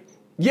 right?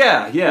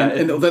 Yeah.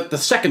 And the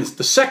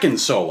second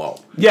solo.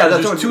 Yeah,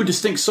 that's There's what- two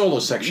distinct solo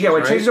sections. Yeah, when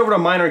it right? changes over to a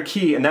minor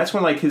key, and that's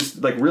when like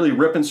his like really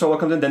ripping solo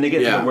comes in. Then they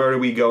get Yeah. to "Where do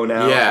we go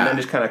now," Yeah. and then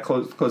just kind of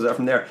close it out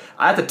from there.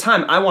 At the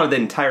time, I wanted the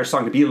entire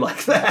song to be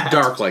like that,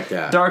 Dark like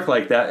that. dark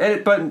like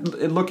that. But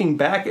looking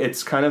back,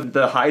 it's kind of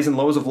the highs and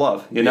lows of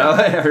love, you know?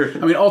 I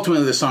mean,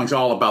 ultimately, the song's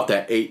all about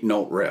that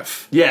 8-note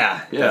riff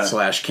yeah. that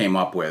Slash came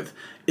up with.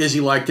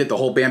 Izzy liked it. The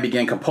whole band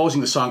began composing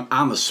the song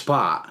on the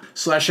spot.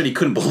 Slash said he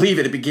couldn't believe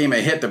it. It became a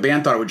hit. The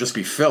band thought it would just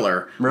be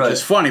filler, Right. which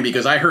is funny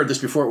because I heard this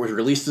before it was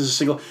released as a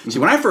single. See,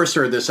 when I first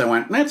heard this, I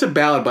went, that's a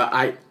ballad, but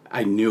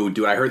I knew,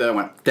 dude. I heard that. I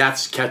went,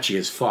 that's catchy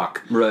as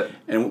fuck. Right.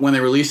 And when they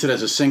released it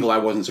as a single, I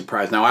wasn't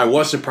surprised. Now, I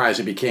was surprised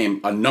it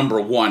became a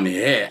 #1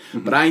 hit,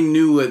 but I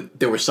knew that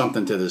there was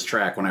something to this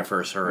track when I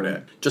first heard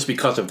it, just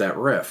because of that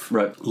riff.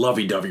 Right.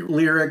 Lovey-dovey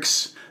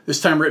lyrics. This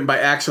time written by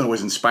Axl,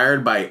 was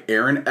inspired by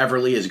Aaron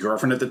Everly, his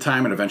girlfriend at the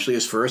time, and eventually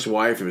his first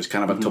wife. It was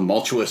kind of a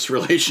tumultuous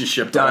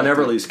relationship. Don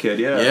Everly's kid,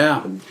 yeah.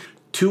 Yeah.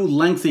 Two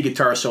lengthy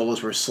guitar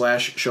solos where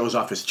Slash shows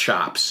off his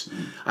chops.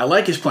 I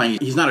like his playing.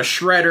 He's not a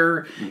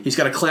shredder. He's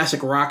got a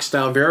classic rock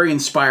style, very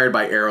inspired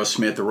by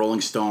Aerosmith, the Rolling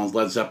Stones,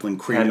 Led Zeppelin,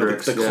 Cream,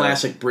 Hendrix, the yeah.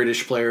 classic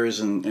British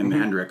players, and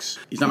Hendrix.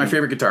 He's not my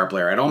favorite guitar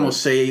player. I'd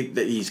almost say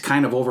that he's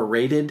kind of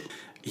overrated.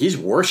 He's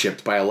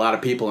worshipped by a lot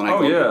of people, and I Oh,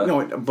 go, yeah.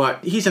 no,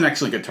 but he's an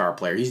excellent guitar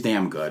player. He's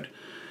damn good.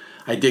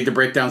 I dig the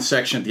breakdown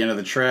section at the end of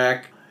the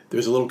track.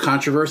 There's a little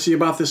controversy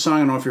about this song. I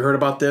don't know if you heard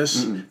about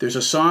this. There's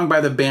a song by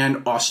the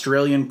band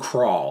Australian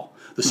Crawl.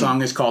 The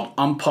song is called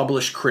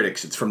Unpublished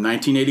Critics. It's from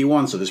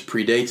 1981, so this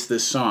predates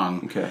this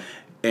song. Okay.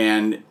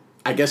 And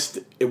I guess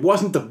it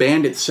wasn't the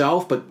band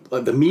itself, but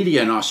the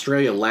media in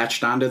Australia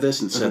latched onto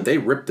this and said they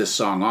ripped this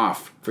song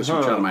off for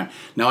Sweet Child of Mine.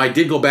 Now, I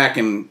did go back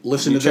and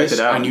listen to checked this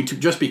it out. on YouTube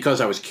just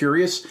because I was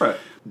curious. Right.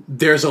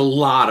 There's a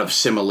lot of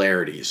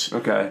similarities.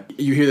 Okay.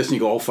 You hear this and you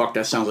go, oh, fuck,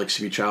 that sounds like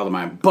Sweet Child of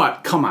Mine.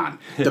 But, come on.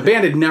 The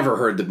band had never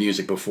heard the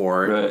music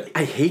before. Right.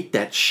 I hate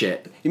that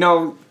shit. You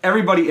know,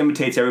 everybody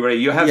imitates everybody.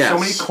 You have so Yes.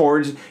 many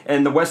chords,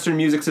 and the Western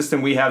music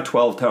system, we have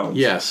 12 tones.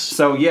 Yes.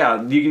 So,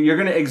 yeah, you're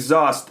going to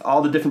exhaust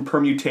all the different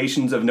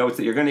permutations of notes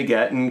that you're going to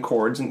get and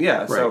chords, and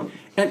yeah, so,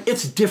 And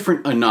it's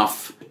different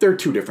enough. They're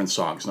two different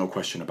songs, no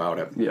question about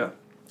it. yeah.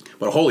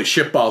 But holy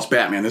shitballs,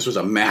 Batman, this was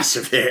a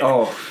massive hit.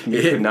 Oh, you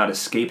It hit- could not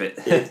escape it.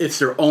 It's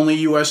their only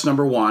U.S.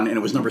 #1, and it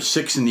was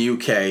 #6 in the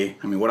U.K.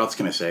 I mean, what else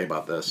can I say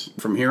about this?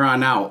 From here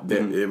on out,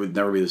 it would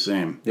never be the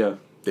same. Yeah.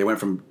 They went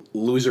from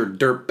loser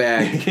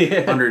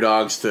dirtbag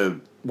underdogs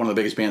to one of the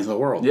biggest bands in the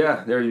world.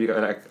 Yeah, there you go,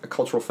 a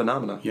cultural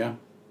phenomenon. Yeah.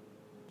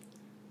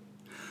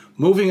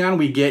 Moving on,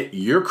 we get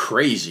You're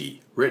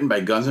Crazy, written by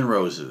Guns N'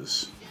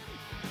 Roses.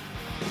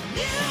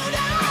 You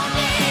don't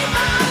need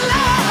my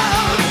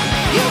love.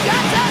 You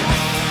got to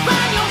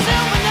find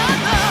yourself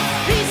another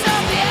piece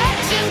of the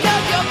action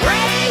 'cause you're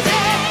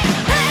crazy.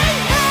 Hey,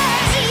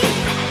 hey,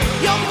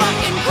 you're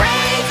fucking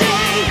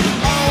crazy.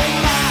 Oh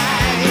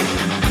my,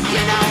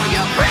 you know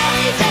you're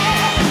crazy.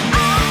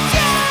 Oh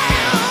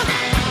child,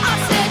 I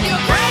said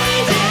you're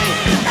crazy.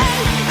 Hey,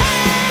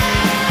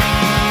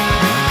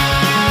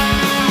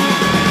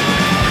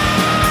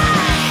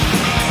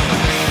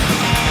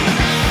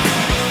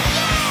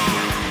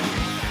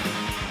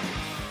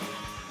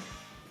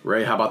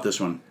 Ray, how about this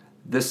one?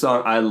 This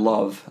song I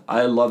love.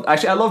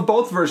 Actually, I love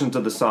both versions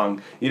of the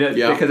song. Yeah.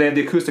 Because they have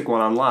the acoustic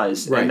one on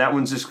Lies, Right. and that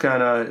one's just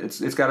kind of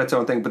it's got its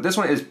own thing. But this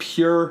one is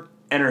pure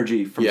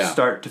energy from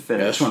start to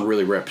finish. Yeah, this one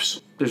really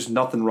rips. There's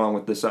nothing wrong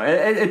with this song.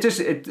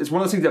 It's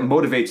one of those things that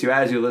motivates you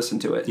as you listen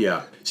to it.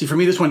 Yeah. See, for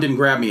me, this one didn't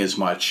grab me as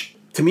much.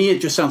 To me, it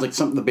just sounds like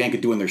something the band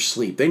could do in their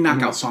sleep. They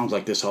knock out songs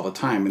like this all the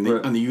time. And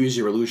Right. on the Use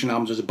Your Illusion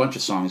albums, there's a bunch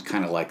of songs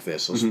kind of like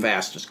this. Those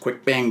fast, just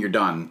quick bang, you're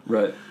done.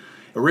 Right.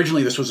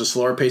 Originally, this was a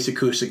slower paced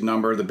acoustic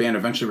number. The band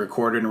eventually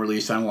recorded and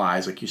released on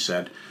Lies, like you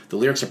said. The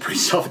lyrics are pretty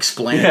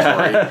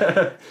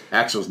self-explanatory.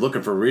 Axl's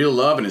looking for real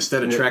love and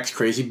instead attracts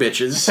crazy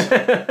bitches.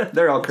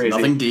 They're all crazy.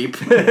 Nothing deep.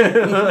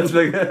 That's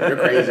big. You're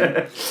crazy.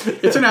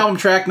 It's an album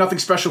track, nothing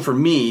special for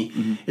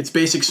me. It's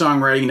basic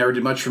songwriting, never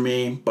did much for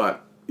me,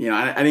 but you know,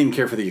 I didn't even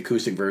care for the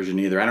acoustic version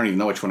either. I don't even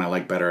know which one I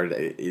like better.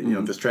 You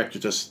know, this track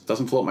just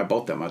doesn't float my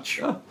boat that much.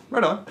 Oh,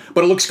 right on.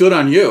 But it looks good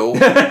on you.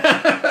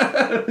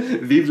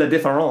 Vive la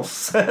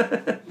différence.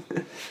 The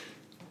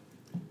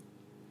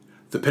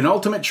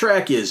penultimate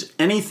track is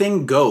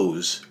Anything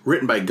Goes,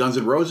 written by Guns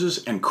N'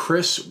 Roses and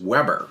Chris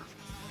Webber.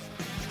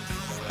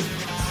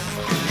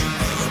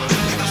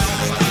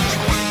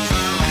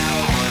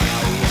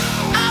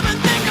 I've been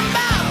thinking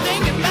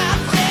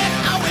about sex.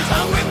 Always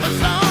hungry for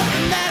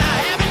something that I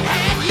haven't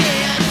had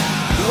yet.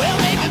 Well,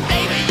 maybe,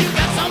 baby, you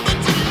got something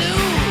to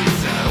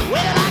lose.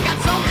 Well, I got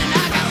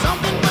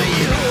something for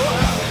you.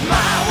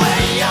 My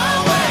way, your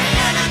way,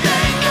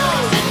 anything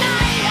goes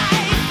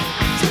tonight.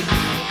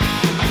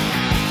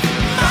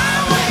 My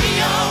way,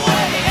 your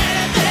way,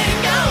 anything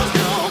goes.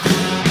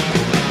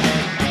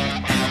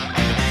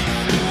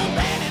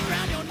 Bandit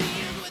round your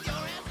knees with your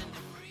hands in the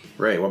breeze.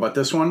 Ray, what about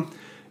this one?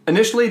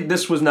 Initially,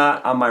 this was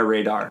not on my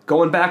radar.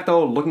 Going back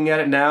though, looking at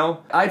it now,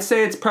 I'd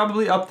say it's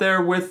probably up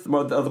there with the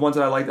ones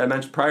that I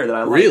mentioned prior that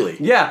I like. Really?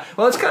 Yeah.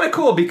 Well, it's kind of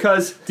cool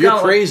because You're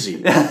now, crazy.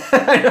 They got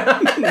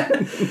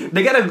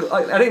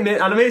I think maybe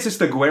it's just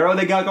the Guero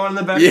they got going in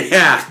the back.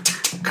 Yeah.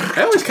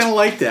 I always kind of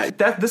like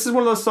that. This is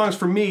one of those songs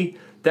for me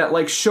that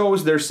like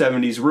shows their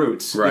 70s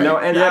roots. Right. You know,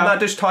 and Yeah. I'm not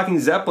just talking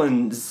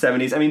Zeppelin's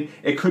 70s. I mean,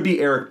 it could be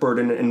Eric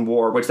Burdon in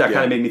War, which that Yeah.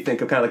 kind of made me think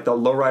of kind of like the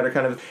lowrider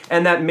kind of.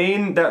 And that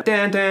dan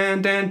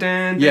dan dan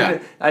dan. Yeah.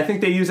 Dan, I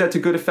think they use that to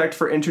good effect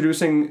for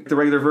introducing the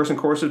regular verse and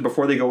choruses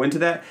before they go into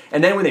that.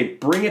 And then when they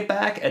bring it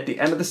back at the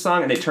end of the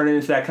song and they turn it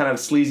into that kind of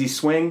sleazy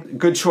swing,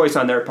 good choice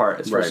on their part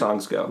as far as Right.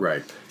 songs go.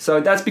 Right.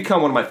 So that's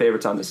become one of my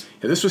favorites on this.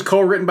 Yeah, this was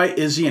co-written by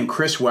Izzy and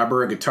Chris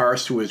Webber, a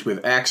guitarist who was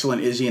with Axl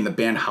and Izzy in the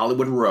band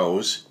Hollywood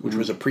Rose, which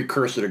was a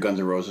precursor to Guns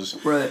N' Roses.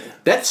 Right.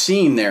 That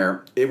scene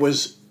there, it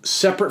was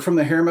separate from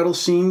the hair metal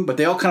scene, but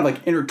they all kind of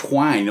like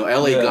intertwined. You know,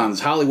 LA Yeah. Guns,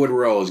 Hollywood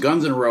Rose,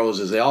 Guns N'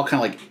 Roses. They all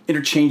kind of like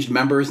interchanged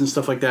members and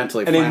stuff like that until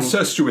they An finally...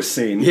 incestuous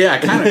scene. Yeah,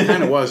 it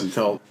kind of was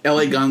until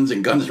LA Guns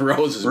and Guns N'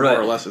 Roses, Right.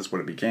 more or less, that's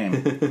what it became.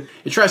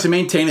 It tries to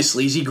maintain a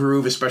sleazy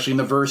groove, especially in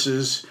the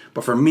verses.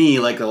 But for me,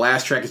 like the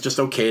last track is just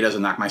okay, it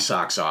doesn't knock my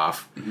socks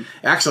off.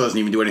 Axl doesn't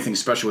even do anything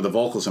special with the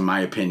vocals, in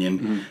my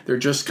opinion. They're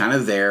just kind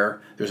of there.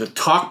 There's a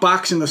talk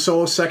box in the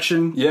solo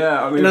section.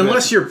 Yeah, I mean, and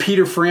unless you're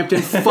Peter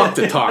Frampton, fuck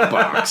the talk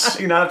box.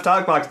 you not have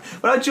talk box.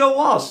 What about Joe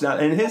Walsh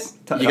and his?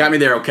 You got me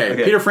there, okay.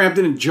 Okay. Peter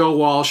Frampton and Joe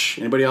Walsh.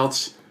 Anybody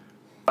else?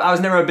 I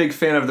was never a big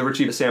fan of the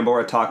Richie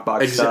Sambora talk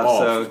box stuff.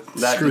 So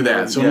Screw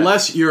that. So yeah.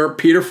 unless you're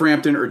Peter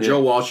Frampton or Joe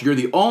Walsh, you're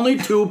the only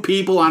two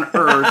people on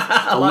earth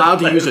allowed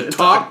to use a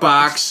talk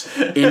box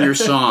in your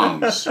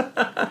songs.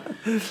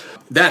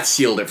 That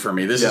sealed it for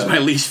me. This is my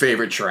least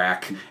favorite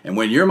track. And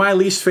when you're my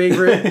least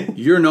favorite,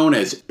 you're known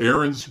as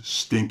Aaron's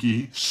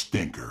Stinky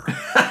Stinker.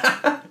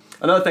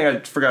 Another thing I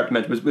forgot to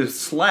mention was with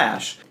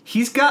Slash.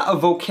 He's got a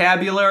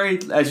vocabulary,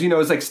 as you know,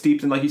 is like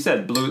steeped in, like you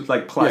said, blues,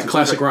 like classic,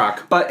 classic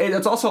rock. But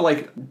it's also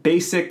like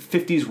basic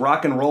 50s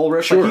rock and roll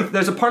riff. Sure. Like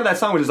there's a part of that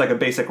song which is like a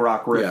basic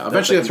rock riff. Yeah,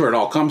 eventually that's where it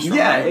all comes from.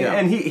 Yeah, right?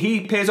 and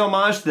he pays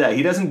homage to that.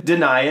 He doesn't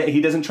deny it. He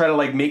doesn't try to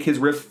like make his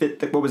riff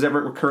fit what was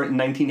ever current in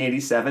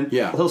 1987.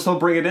 Yeah. He'll still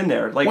bring it in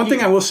there. Like One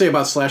thing I will say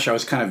about Slash, I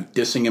was kind of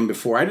dissing him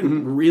before. I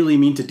didn't really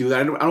mean to do that.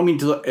 I don't mean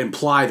to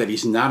imply that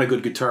he's not a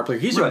good guitar player.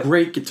 He's Right. a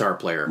great guitar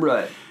player.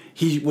 Right.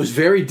 he was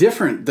very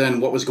different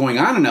than what was going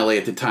on in LA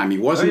at the time. He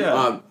wasn't He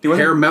wasn't-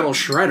 hair metal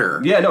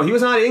shredder. Yeah, no, he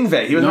was not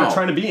Yngwie. He was not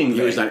trying to be Yngwie.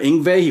 He was not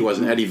Yngwie. He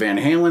wasn't Eddie Van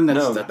Halen.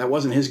 That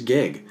wasn't his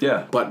gig.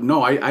 Yeah. But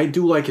no, I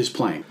do like his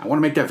playing. I want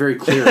to make that very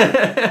clear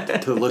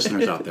to the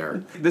listeners out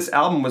there. This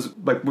album was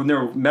like when they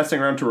were messing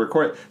around to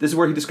record it. This is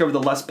where he discovered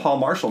the Les Paul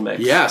Marshall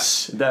mix.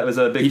 Yes. That was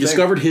a big He thing.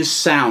 discovered his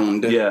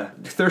sound. Yeah.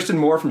 Thurston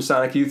Moore from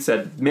Sonic Youth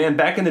said, man,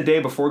 back in the day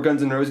before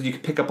Guns N' Roses, you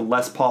could pick up a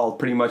Les Paul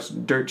pretty much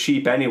dirt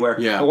cheap anywhere.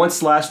 Yeah. But once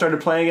Slash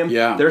started playing him,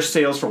 Yeah. their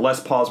sales for Les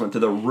Pauls went to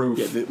the roof.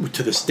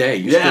 To this day,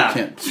 you Yeah.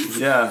 still can't.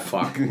 Yeah.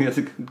 Fuck. That's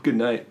a good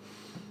night.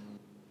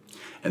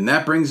 And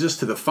that brings us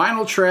to the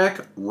final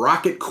track,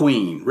 Rocket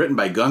Queen, written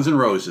by Guns N'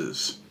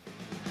 Roses.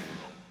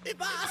 If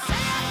I say I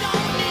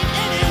don't need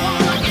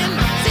anyone, I can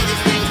say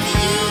these things to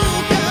you,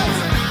 'cause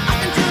I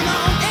can turn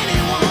on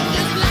anyone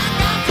just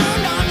like I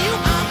turned on you.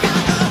 I've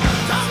got a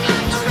tongue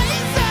like a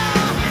razor,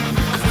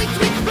 a sweet,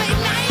 sweet straight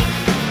knife,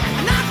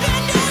 and I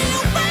can do you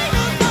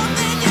favors, but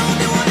then you'll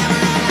do whatever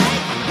I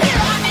like.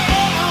 Here I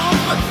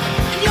am,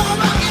 and you're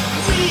rocket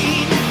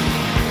queen.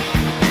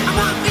 I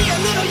might be a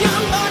little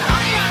young, but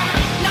honey, I'm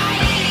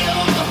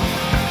naive.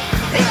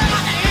 Here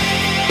I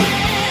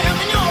am,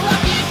 and you're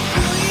rocket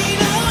queen.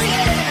 Oh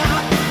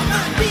yeah,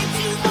 might be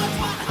too much,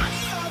 but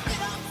honey, you're a bit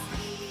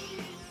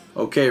obscene.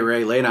 Okay,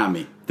 Ray, lay it on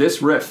me.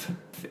 This riff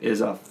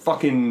is a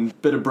fucking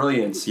bit of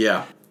brilliance.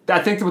 Yeah. I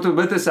think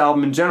with this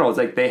album in general, it's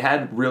like they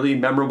had really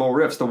memorable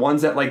riffs. The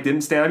ones that like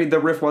didn't stand. I mean, the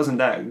riff wasn't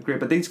that great,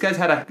 but these guys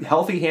had a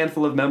healthy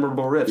handful of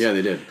memorable riffs. Yeah,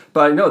 they did.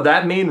 But no,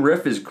 that main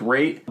riff is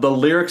great. The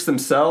lyrics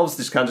themselves,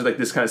 just kind of like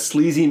this kind of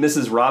sleazy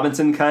Mrs.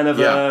 Robinson kind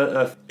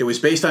of. It was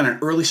based on an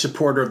early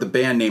supporter of the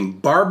band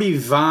named Barbie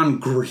Von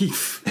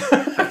Grief.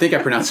 I think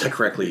I pronounced that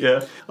correctly.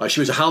 Yeah. She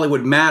was a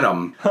Hollywood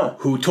madam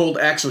who told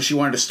Axl she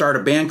wanted to start a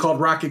band called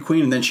Rocket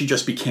Queen, and then she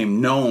just became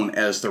known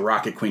as the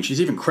Rocket Queen.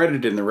 She's even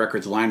credited in the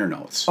record's liner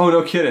notes. Oh,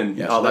 no kidding.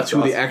 Yeah, Oh, so that's who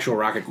awesome. the actual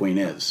Rocket Queen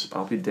is.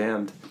 I'll be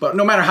damned. But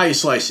no matter how you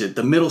slice it,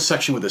 the middle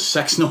section with the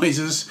sex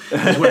noises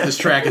is what this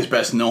track is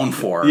best known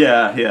for.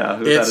 Yeah,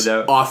 without It's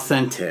a doubt.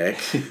 authentic.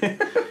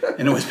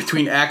 And it was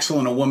between Axl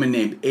and a woman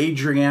named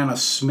Adriana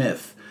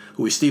Smith,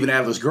 who was Steven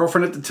Adler's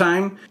girlfriend at the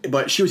time.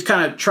 But she was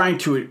kind of trying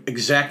to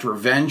exact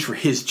revenge for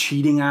his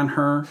cheating on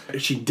her.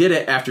 She did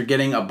it after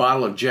getting a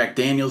bottle of Jack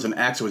Daniels, and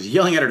Axl was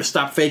yelling at her to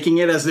stop faking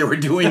it as they were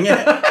doing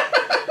it.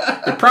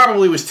 It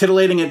probably was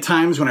titillating at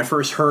times when I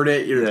first heard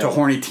it. To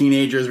horny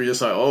teenagers, we're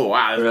just like, oh,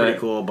 wow, that's pretty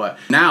cool. But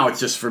now it's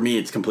just, for me,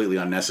 it's completely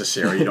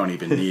unnecessary. You don't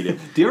even need it.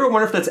 Do you ever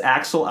wonder if that's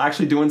Axl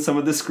actually doing some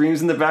of the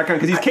screams in the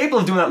background? Because he's capable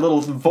of doing that little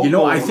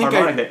vocal I think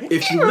harmonic.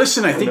 if you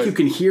listen, I think you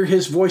can hear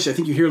his voice. I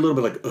think you hear a little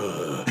bit like,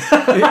 ugh.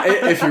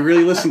 If you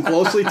really listen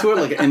closely to it,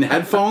 like in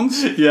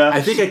headphones, Yeah.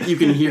 I think you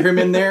can hear him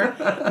in there.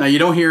 Now, you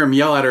don't hear him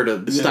yell at her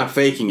to stop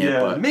faking it,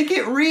 but Make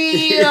it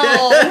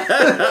real!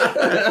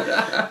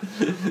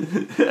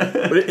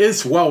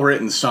 it's a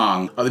well-written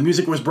song. The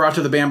music was brought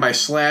to the band by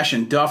Slash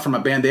and Duff from a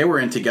band they were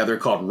in together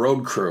called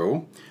Road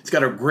Crew. It's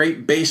got a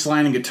great bass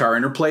line and guitar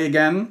interplay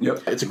again.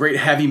 Yep. It's a great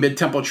heavy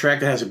mid-tempo track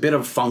that has a bit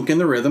of funk in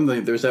the rhythm.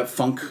 There's that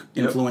funk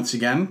influence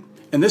again.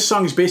 And this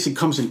song basically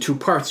comes in two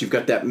parts. You've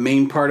got that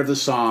main part of the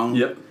song.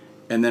 Yep.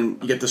 And then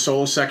you get the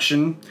solo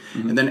section.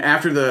 And then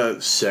after the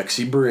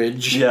sexy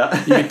bridge, Yeah.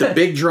 you get the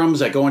big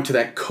drums that go into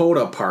that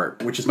coda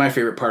part, which is my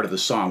favorite part of the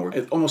song, where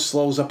it almost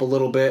slows up a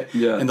little bit.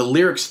 Yeah. And the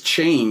lyrics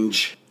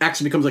change.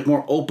 Axl becomes like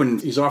more open.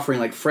 He's offering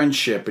like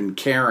friendship and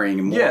caring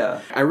and more. Yeah.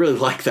 I really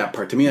like that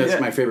part. To me, that's Yeah.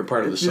 my favorite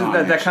part of the song.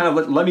 That kind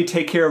of let me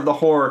take care of the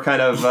whore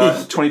kind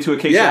of 22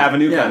 Acacia Yeah,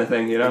 Avenue yeah. kind of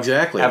thing, you know?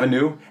 Exactly.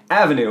 Avenue.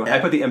 I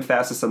put the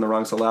emphasis on the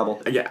wrong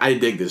syllable. Yeah, I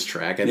dig this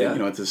track. I Yeah.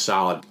 think it's a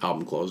solid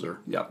album closer.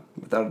 Yeah,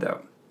 without a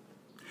doubt.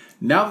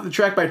 Now that the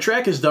track by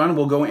track is done,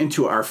 we'll go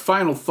into our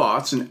final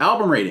thoughts and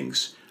album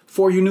ratings.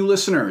 For you new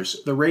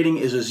listeners, the rating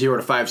is a 0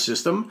 to 5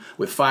 system,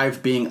 with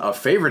 5 being a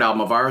favorite album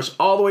of ours,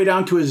 all the way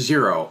down to a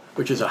 0,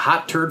 which is a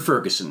hot turd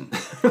Ferguson.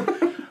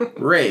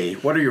 Ray,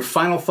 what are your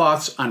final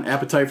thoughts on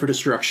Appetite for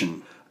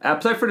Destruction?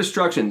 Appetite for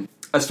Destruction.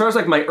 As far as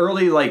like my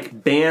early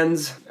like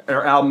bands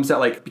or albums that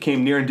like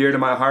became near and dear to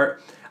my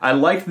heart, I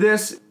liked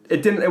this.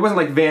 It wasn't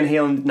like Van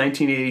Halen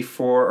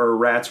 1984 or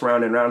Rats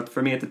Round and Round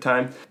for me at the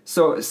time.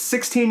 So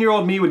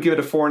 16-year-old me would give it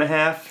a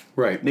 4.5.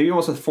 Right. Maybe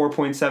almost a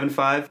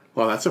 4.75.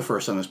 Well, that's a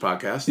first on this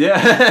podcast. Yeah,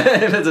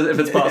 if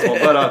it's possible.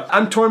 But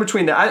I'm torn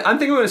between that. I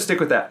think I'm going to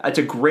stick with that. It's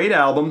a great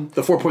album.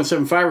 The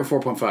 4.75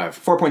 or 4.5?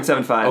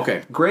 4.75.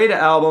 Okay. Great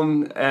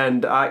album,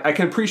 and I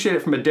can appreciate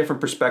it from a different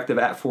perspective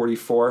at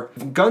 44.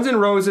 Guns N'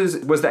 Roses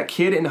was that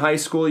kid in high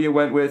school you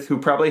went with who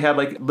probably had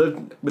like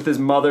lived with his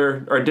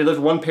mother, or did live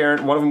with one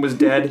parent, one of them was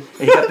dead,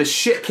 and he got the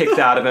shit kicked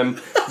out of him.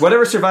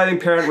 Whatever surviving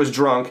parent was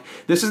drunk.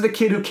 This is the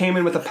kid who came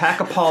in with a pack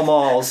of Pall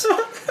Malls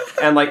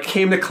and like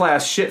came to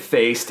class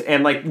shit-faced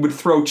and like would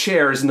throw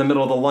chairs in the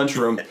middle of the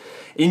lunchroom.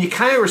 And you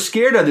kind of were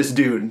scared of this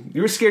dude.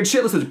 You were scared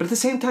shitless, but at the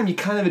same time, you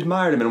kind of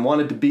admired him and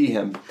wanted to be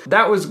him.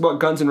 That was what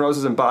Guns N'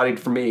 Roses embodied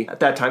for me at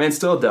that time, and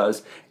still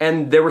does.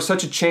 And there was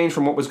such a change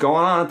from what was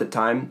going on at the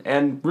time,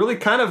 and really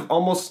kind of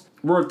almost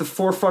were at the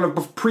forefront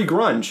of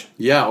pre-grunge.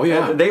 Yeah, oh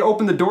yeah. And they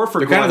opened the door for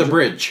They're grunge. kind of the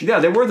bridge. Yeah,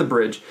 they were the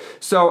bridge.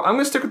 So I'm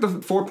going to stick with the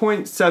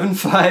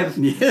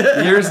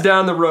 4.75 years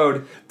down the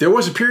road. There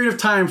was a period of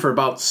time for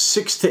about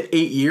 6 to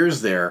 8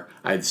 years there,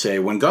 I'd say,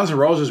 when Guns N'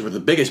 Roses were the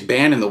biggest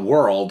band in the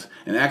world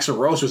and Axl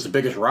Rose was the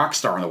biggest rock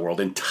star in the world,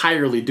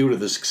 entirely due to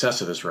the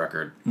success of this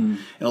record. In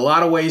a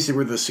lot of ways, they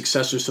were the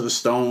successors to the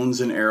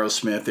Stones and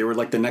Aerosmith. They were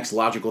like the next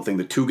logical thing.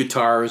 The two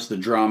guitars, the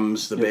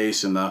drums, the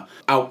bass, and the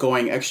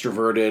outgoing,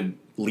 extroverted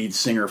lead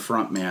singer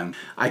frontman.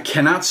 I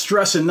cannot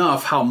stress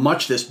enough how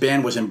much this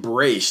band was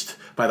embraced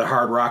by the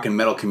hard rock and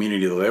metal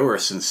community. They were a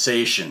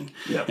sensation.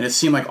 Yep. And it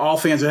seemed like all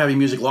fans of heavy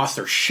music lost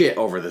their shit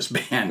over this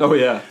band. Oh,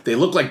 yeah. They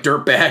looked like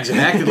dirtbags and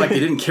acted like they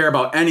didn't care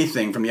about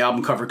anything, from the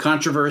album cover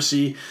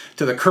controversy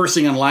to the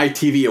cursing on live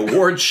TV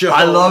award shows.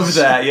 I love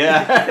that,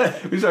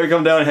 yeah. We started to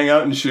come down and hang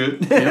out and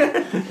shoot.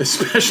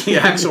 Especially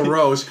Axl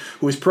Rose,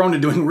 who was prone to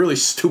doing really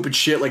stupid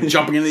shit like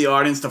jumping into the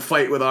audience to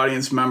fight with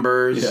audience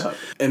members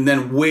and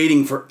then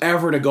waiting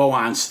forever to go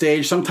on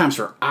stage, sometimes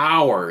for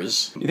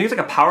hours. You think it's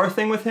like a power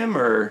thing with him,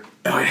 or?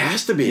 Oh, it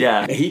has to be.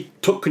 Yeah. He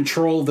took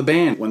control of the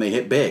band when they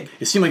hit big.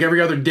 It seemed like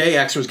every other day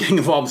Axl was getting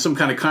involved in some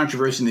kind of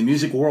controversy in the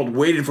music world,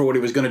 waited for what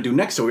he was going to do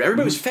next. So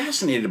everybody was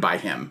fascinated by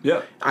him.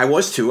 Yeah. I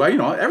was too.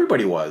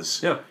 Everybody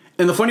was. Yeah.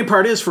 And the funny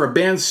part is, for a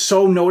band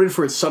so noted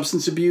for its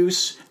substance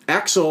abuse,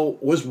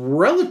 Axl was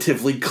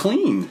relatively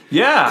clean.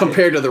 Yeah.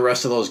 Compared to the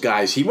rest of those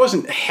guys. He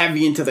wasn't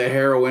heavy into the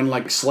heroin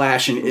like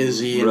Slash and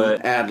Izzy and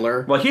Right.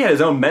 Adler. Well, he had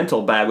his own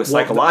mental bag with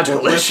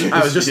psychological issues.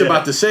 I was just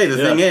about to say, the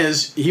thing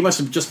is, he must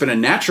have just been a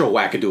natural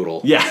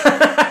wackadoodle. Yeah.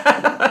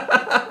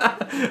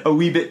 A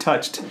wee bit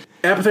touched.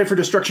 Appetite for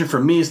Destruction for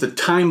me is the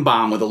time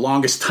bomb with the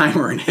longest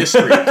timer in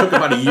history. It took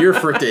about a year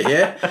for it to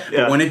hit,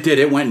 but when it did,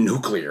 it went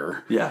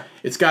nuclear. Yeah.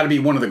 It's got to be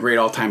one of the great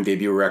all-time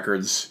debut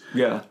records.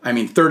 Yeah. I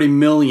mean, 30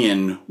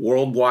 million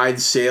worldwide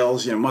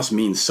sales, must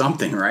mean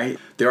something, right?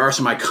 There are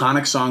some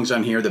iconic songs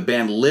on here. The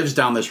band lives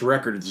down this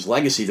record, its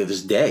legacy to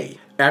this day.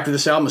 After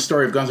this album, the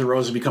story of Guns N'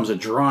 Roses becomes a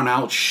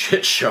drawn-out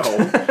shit show,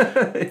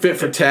 fit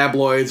for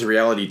tabloids,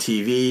 reality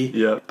TV.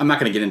 Yep. I'm not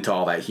going to get into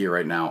all that here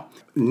right now.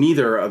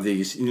 Neither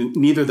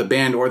the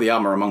band or the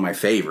album are among my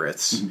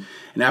favorites. Mm-hmm.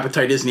 And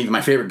Appetite isn't even my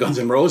favorite Guns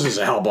N' Roses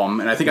album,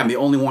 and I think I'm the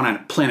only one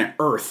on planet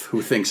Earth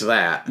who thinks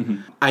that.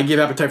 Mm-hmm. I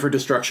give Appetite for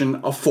Destruction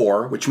a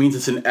 4, which means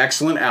it's an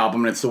excellent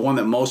album, and it's the one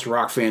that most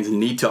rock fans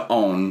need to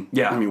own.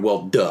 Yeah. I mean,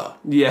 well, duh.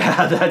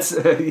 Yeah, that's...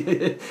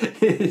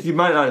 you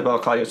might not as well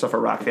call yourself a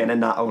rock fan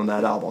and not own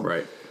that album.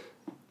 Right.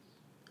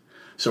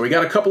 So we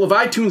got a couple of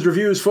iTunes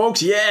reviews,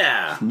 folks.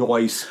 Yeah!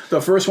 Nice.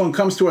 The first one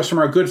comes to us from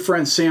our good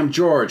friend Sam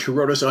George, who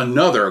wrote us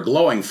another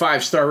glowing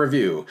 5-star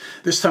review,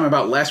 this time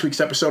about last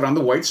week's episode on the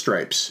White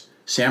Stripes.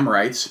 Sam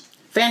writes,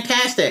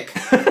 "Fantastic!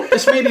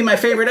 This may be my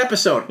favorite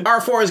episode.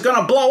 R4 is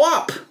gonna blow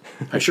up!"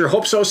 I sure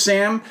hope so,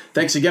 Sam.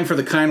 Thanks again for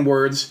the kind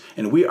words.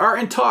 And we are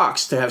in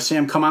talks to have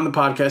Sam come on the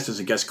podcast as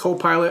a guest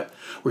co-pilot.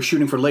 We're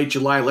shooting for late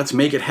July. Let's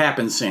make it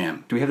happen,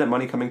 Sam. Do we have that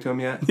money coming to him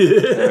yet?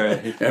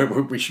 All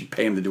right. We should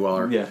pay him to do all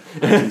our Yeah.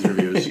 iTunes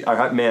reviews. All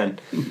right, man.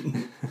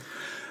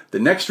 The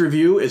next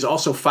review is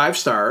also 5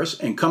 stars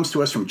and comes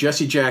to us from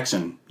Jesse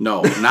Jackson.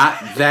 No,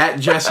 not that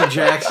Jesse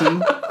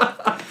Jackson.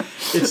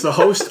 It's the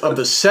host of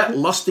the Set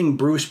Lusting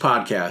Bruce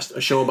podcast, a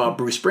show about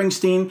Bruce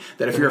Springsteen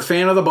that if you're a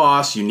fan of the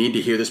boss, you need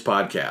to hear this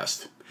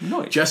podcast.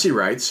 Nice. Jesse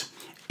writes,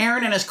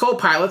 "Aaron and his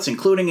co-pilots,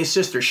 including his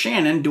sister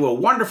Shannon, do a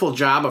wonderful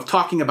job of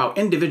talking about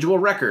individual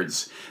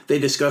records. They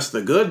discuss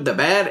the good, the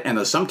bad, and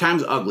the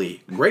sometimes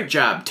ugly. Great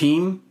job,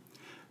 team."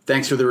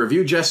 Thanks for the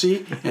review,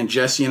 Jesse. And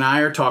Jesse and I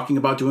are talking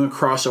about doing a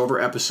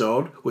crossover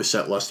episode with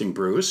Set Lusting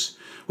Bruce,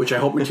 which I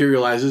hope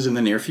materializes in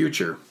the near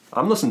future.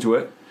 I'm listening to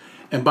it.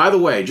 And by the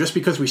way, just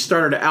because we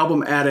started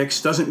Album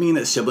Addicts doesn't mean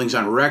that Siblings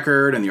on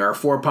Record and the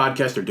R4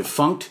 podcast are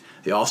defunct.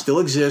 They all still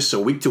exist, so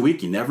week to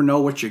week, you never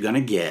know what you're going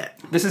to get.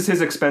 This is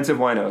his expensive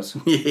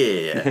winos.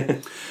 Yeah.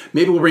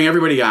 Maybe we'll bring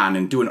everybody on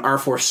and do an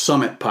R4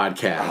 Summit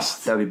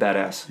podcast. That'd be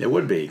badass. It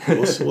would be.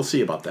 We'll see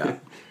about that.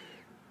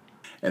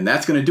 And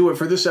that's going to do it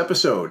for this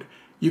episode.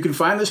 You can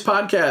find this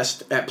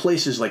podcast at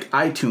places like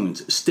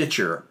iTunes,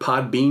 Stitcher,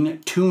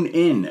 Podbean,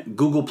 TuneIn,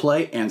 Google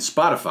Play, and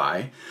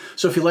Spotify.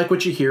 So if you like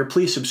what you hear,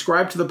 please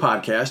subscribe to the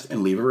podcast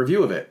and leave a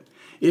review of it.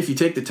 If you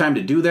take the time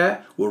to do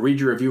that, we'll read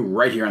your review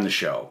right here on the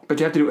show. But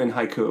you have to do it in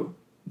haiku.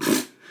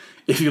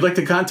 If you'd like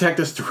to contact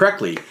us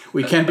directly,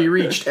 we can be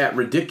reached at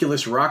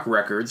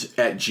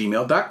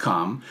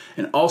ridiculousrockrecords@gmail.com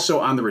and also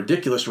on the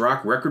Ridiculous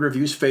Rock Record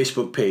Reviews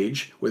Facebook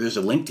page, where there's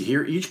a link to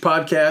hear each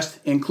podcast,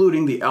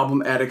 including the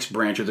Album Addicts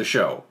branch of the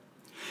show.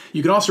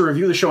 You can also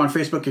review the show on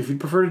Facebook if you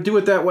prefer to do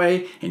it that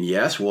way, and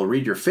yes, we'll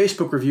read your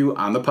Facebook review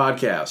on the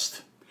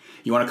podcast.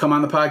 You want to come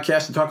on the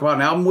podcast and talk about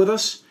an album with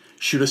us?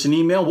 Shoot us an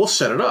email, we'll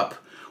set it up.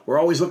 We're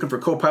always looking for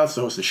co-pilots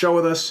to host the show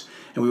with us,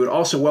 and we would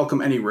also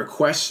welcome any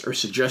requests or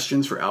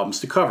suggestions for albums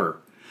to cover.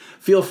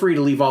 Feel free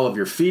to leave all of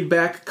your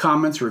feedback,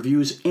 comments,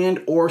 reviews,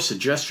 and or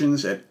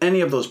suggestions at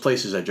any of those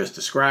places I just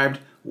described.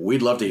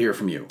 We'd love to hear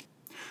from you.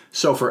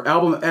 So for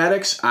Album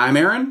Addicts, I'm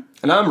Aaron.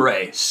 And I'm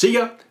Ray. See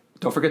ya! 'Cause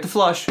Don't forget to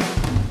flush.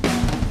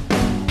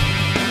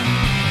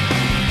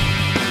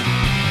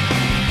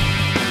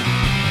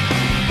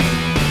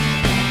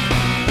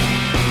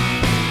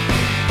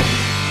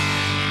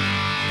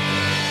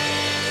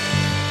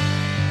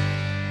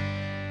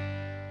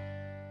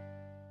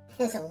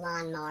 There's a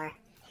lawnmower.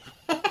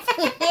 You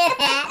hear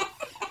that?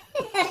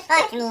 A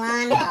fucking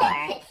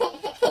lawnmower.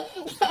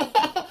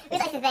 We'd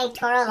like to thank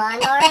Toro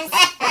Lawnmowers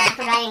for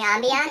providing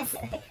ambiance.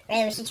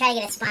 Really, we should try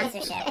to get a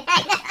sponsorship.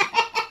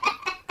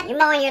 You're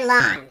mowing your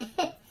lawn.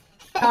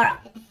 Toro.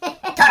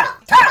 Toro.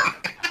 Toro.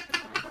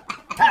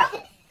 Toro.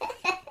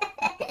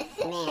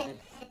 Man.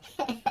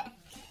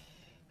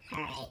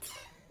 Alright.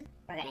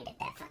 We're gonna get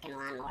that fucking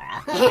lawnmower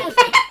off.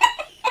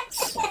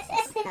 Jesus.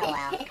 Oh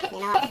well. You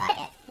know what? Fuck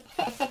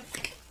it.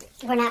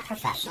 We're not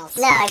professionals.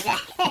 No,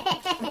 exactly.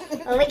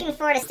 Well, we can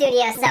afford a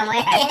studio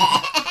somewhere.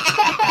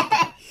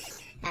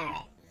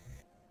 Alright.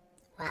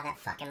 Wow, that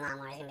fucking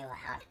lawnmower is gonna be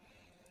loud.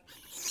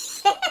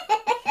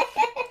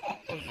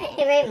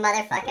 You're really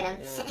motherfucking him.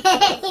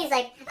 He's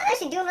like, I'm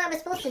actually doing what I was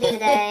supposed to do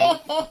today.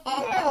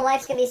 My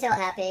wife's gonna be so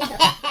happy.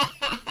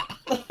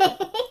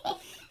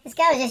 This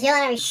guy was just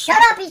yelling at me,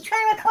 shut up, he's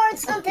trying to record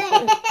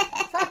something!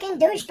 Fucking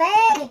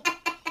douchebag!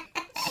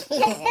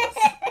 Jesus.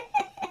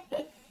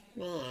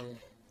 Man.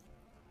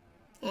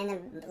 And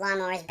the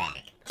lawnmower's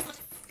back.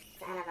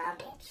 Son of a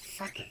bitch.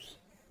 Fucker.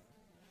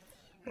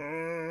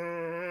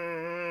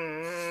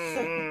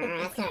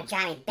 That's gonna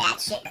drive me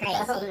batshit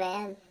crazy. Oh,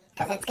 man.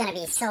 Because it's gonna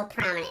be so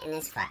prominent in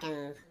this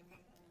fucking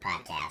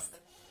podcast.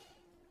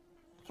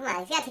 Come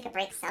on, he's gotta take a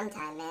break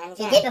sometime, man.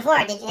 You did before,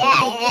 did you?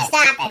 Yeah.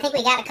 Stop. I think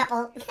we got a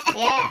couple.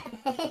 Yeah.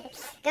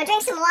 Go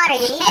drink some water.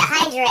 You need to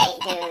hydrate,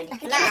 dude.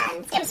 Come on.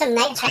 Let's give him some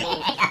nitrate.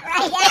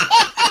 Right, yeah.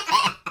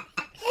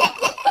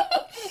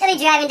 He'll be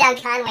driving down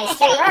Conway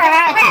Street.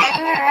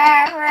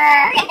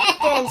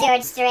 Doing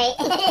George Strait.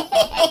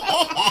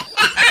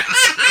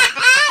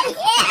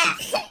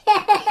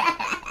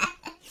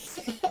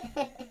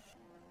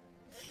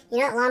 You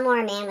know,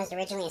 Lawnmower Man was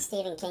originally a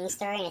Stephen King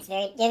story, and it's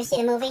very... Did you ever see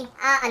the movie?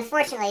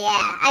 Unfortunately,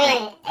 yeah. I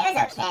mean, it was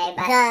okay,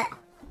 but...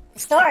 The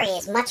story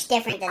is much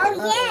different than the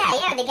movie.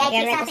 yeah. The guy Have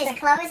you takes ever off read his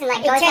clothes and,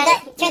 like, It goes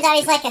turns out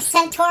he's like a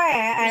centaur,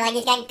 or like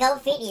he's got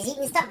goat feet, he's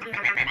eating stuff. He go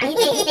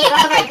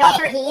over a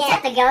gopher. He eats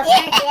up the gopher.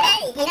 Yeah. Yeah.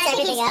 He eats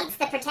everything up. Eats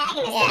the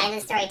protagonist at the end of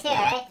the story, too,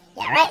 right?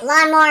 Yeah, right,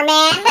 Lawnmower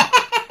Man.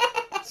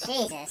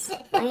 Jesus.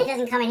 Well, he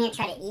doesn't come in here and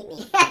try to eat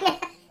me.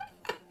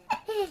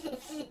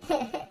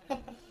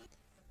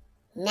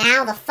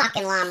 Now the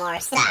fucking lawnmower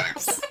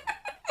stops.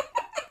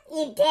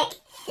 You dick.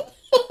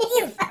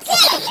 You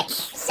dick!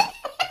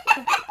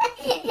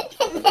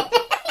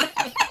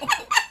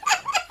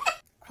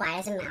 Quiet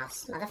as a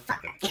mouse,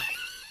 motherfucker.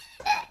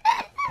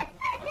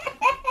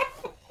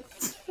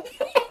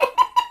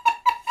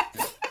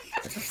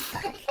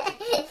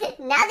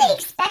 Now they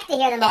expect to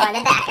hear them all in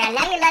the background.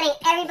 Now you're letting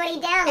everybody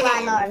down,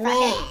 Lawnmower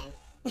Man.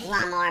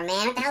 Lawnmower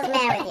Man, what the hell's the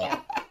matter with you?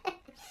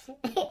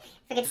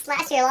 If we could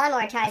slash your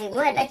lawnmower tires, we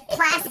would, but it's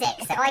plastic,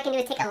 so all I can do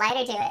is take a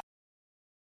lighter to it.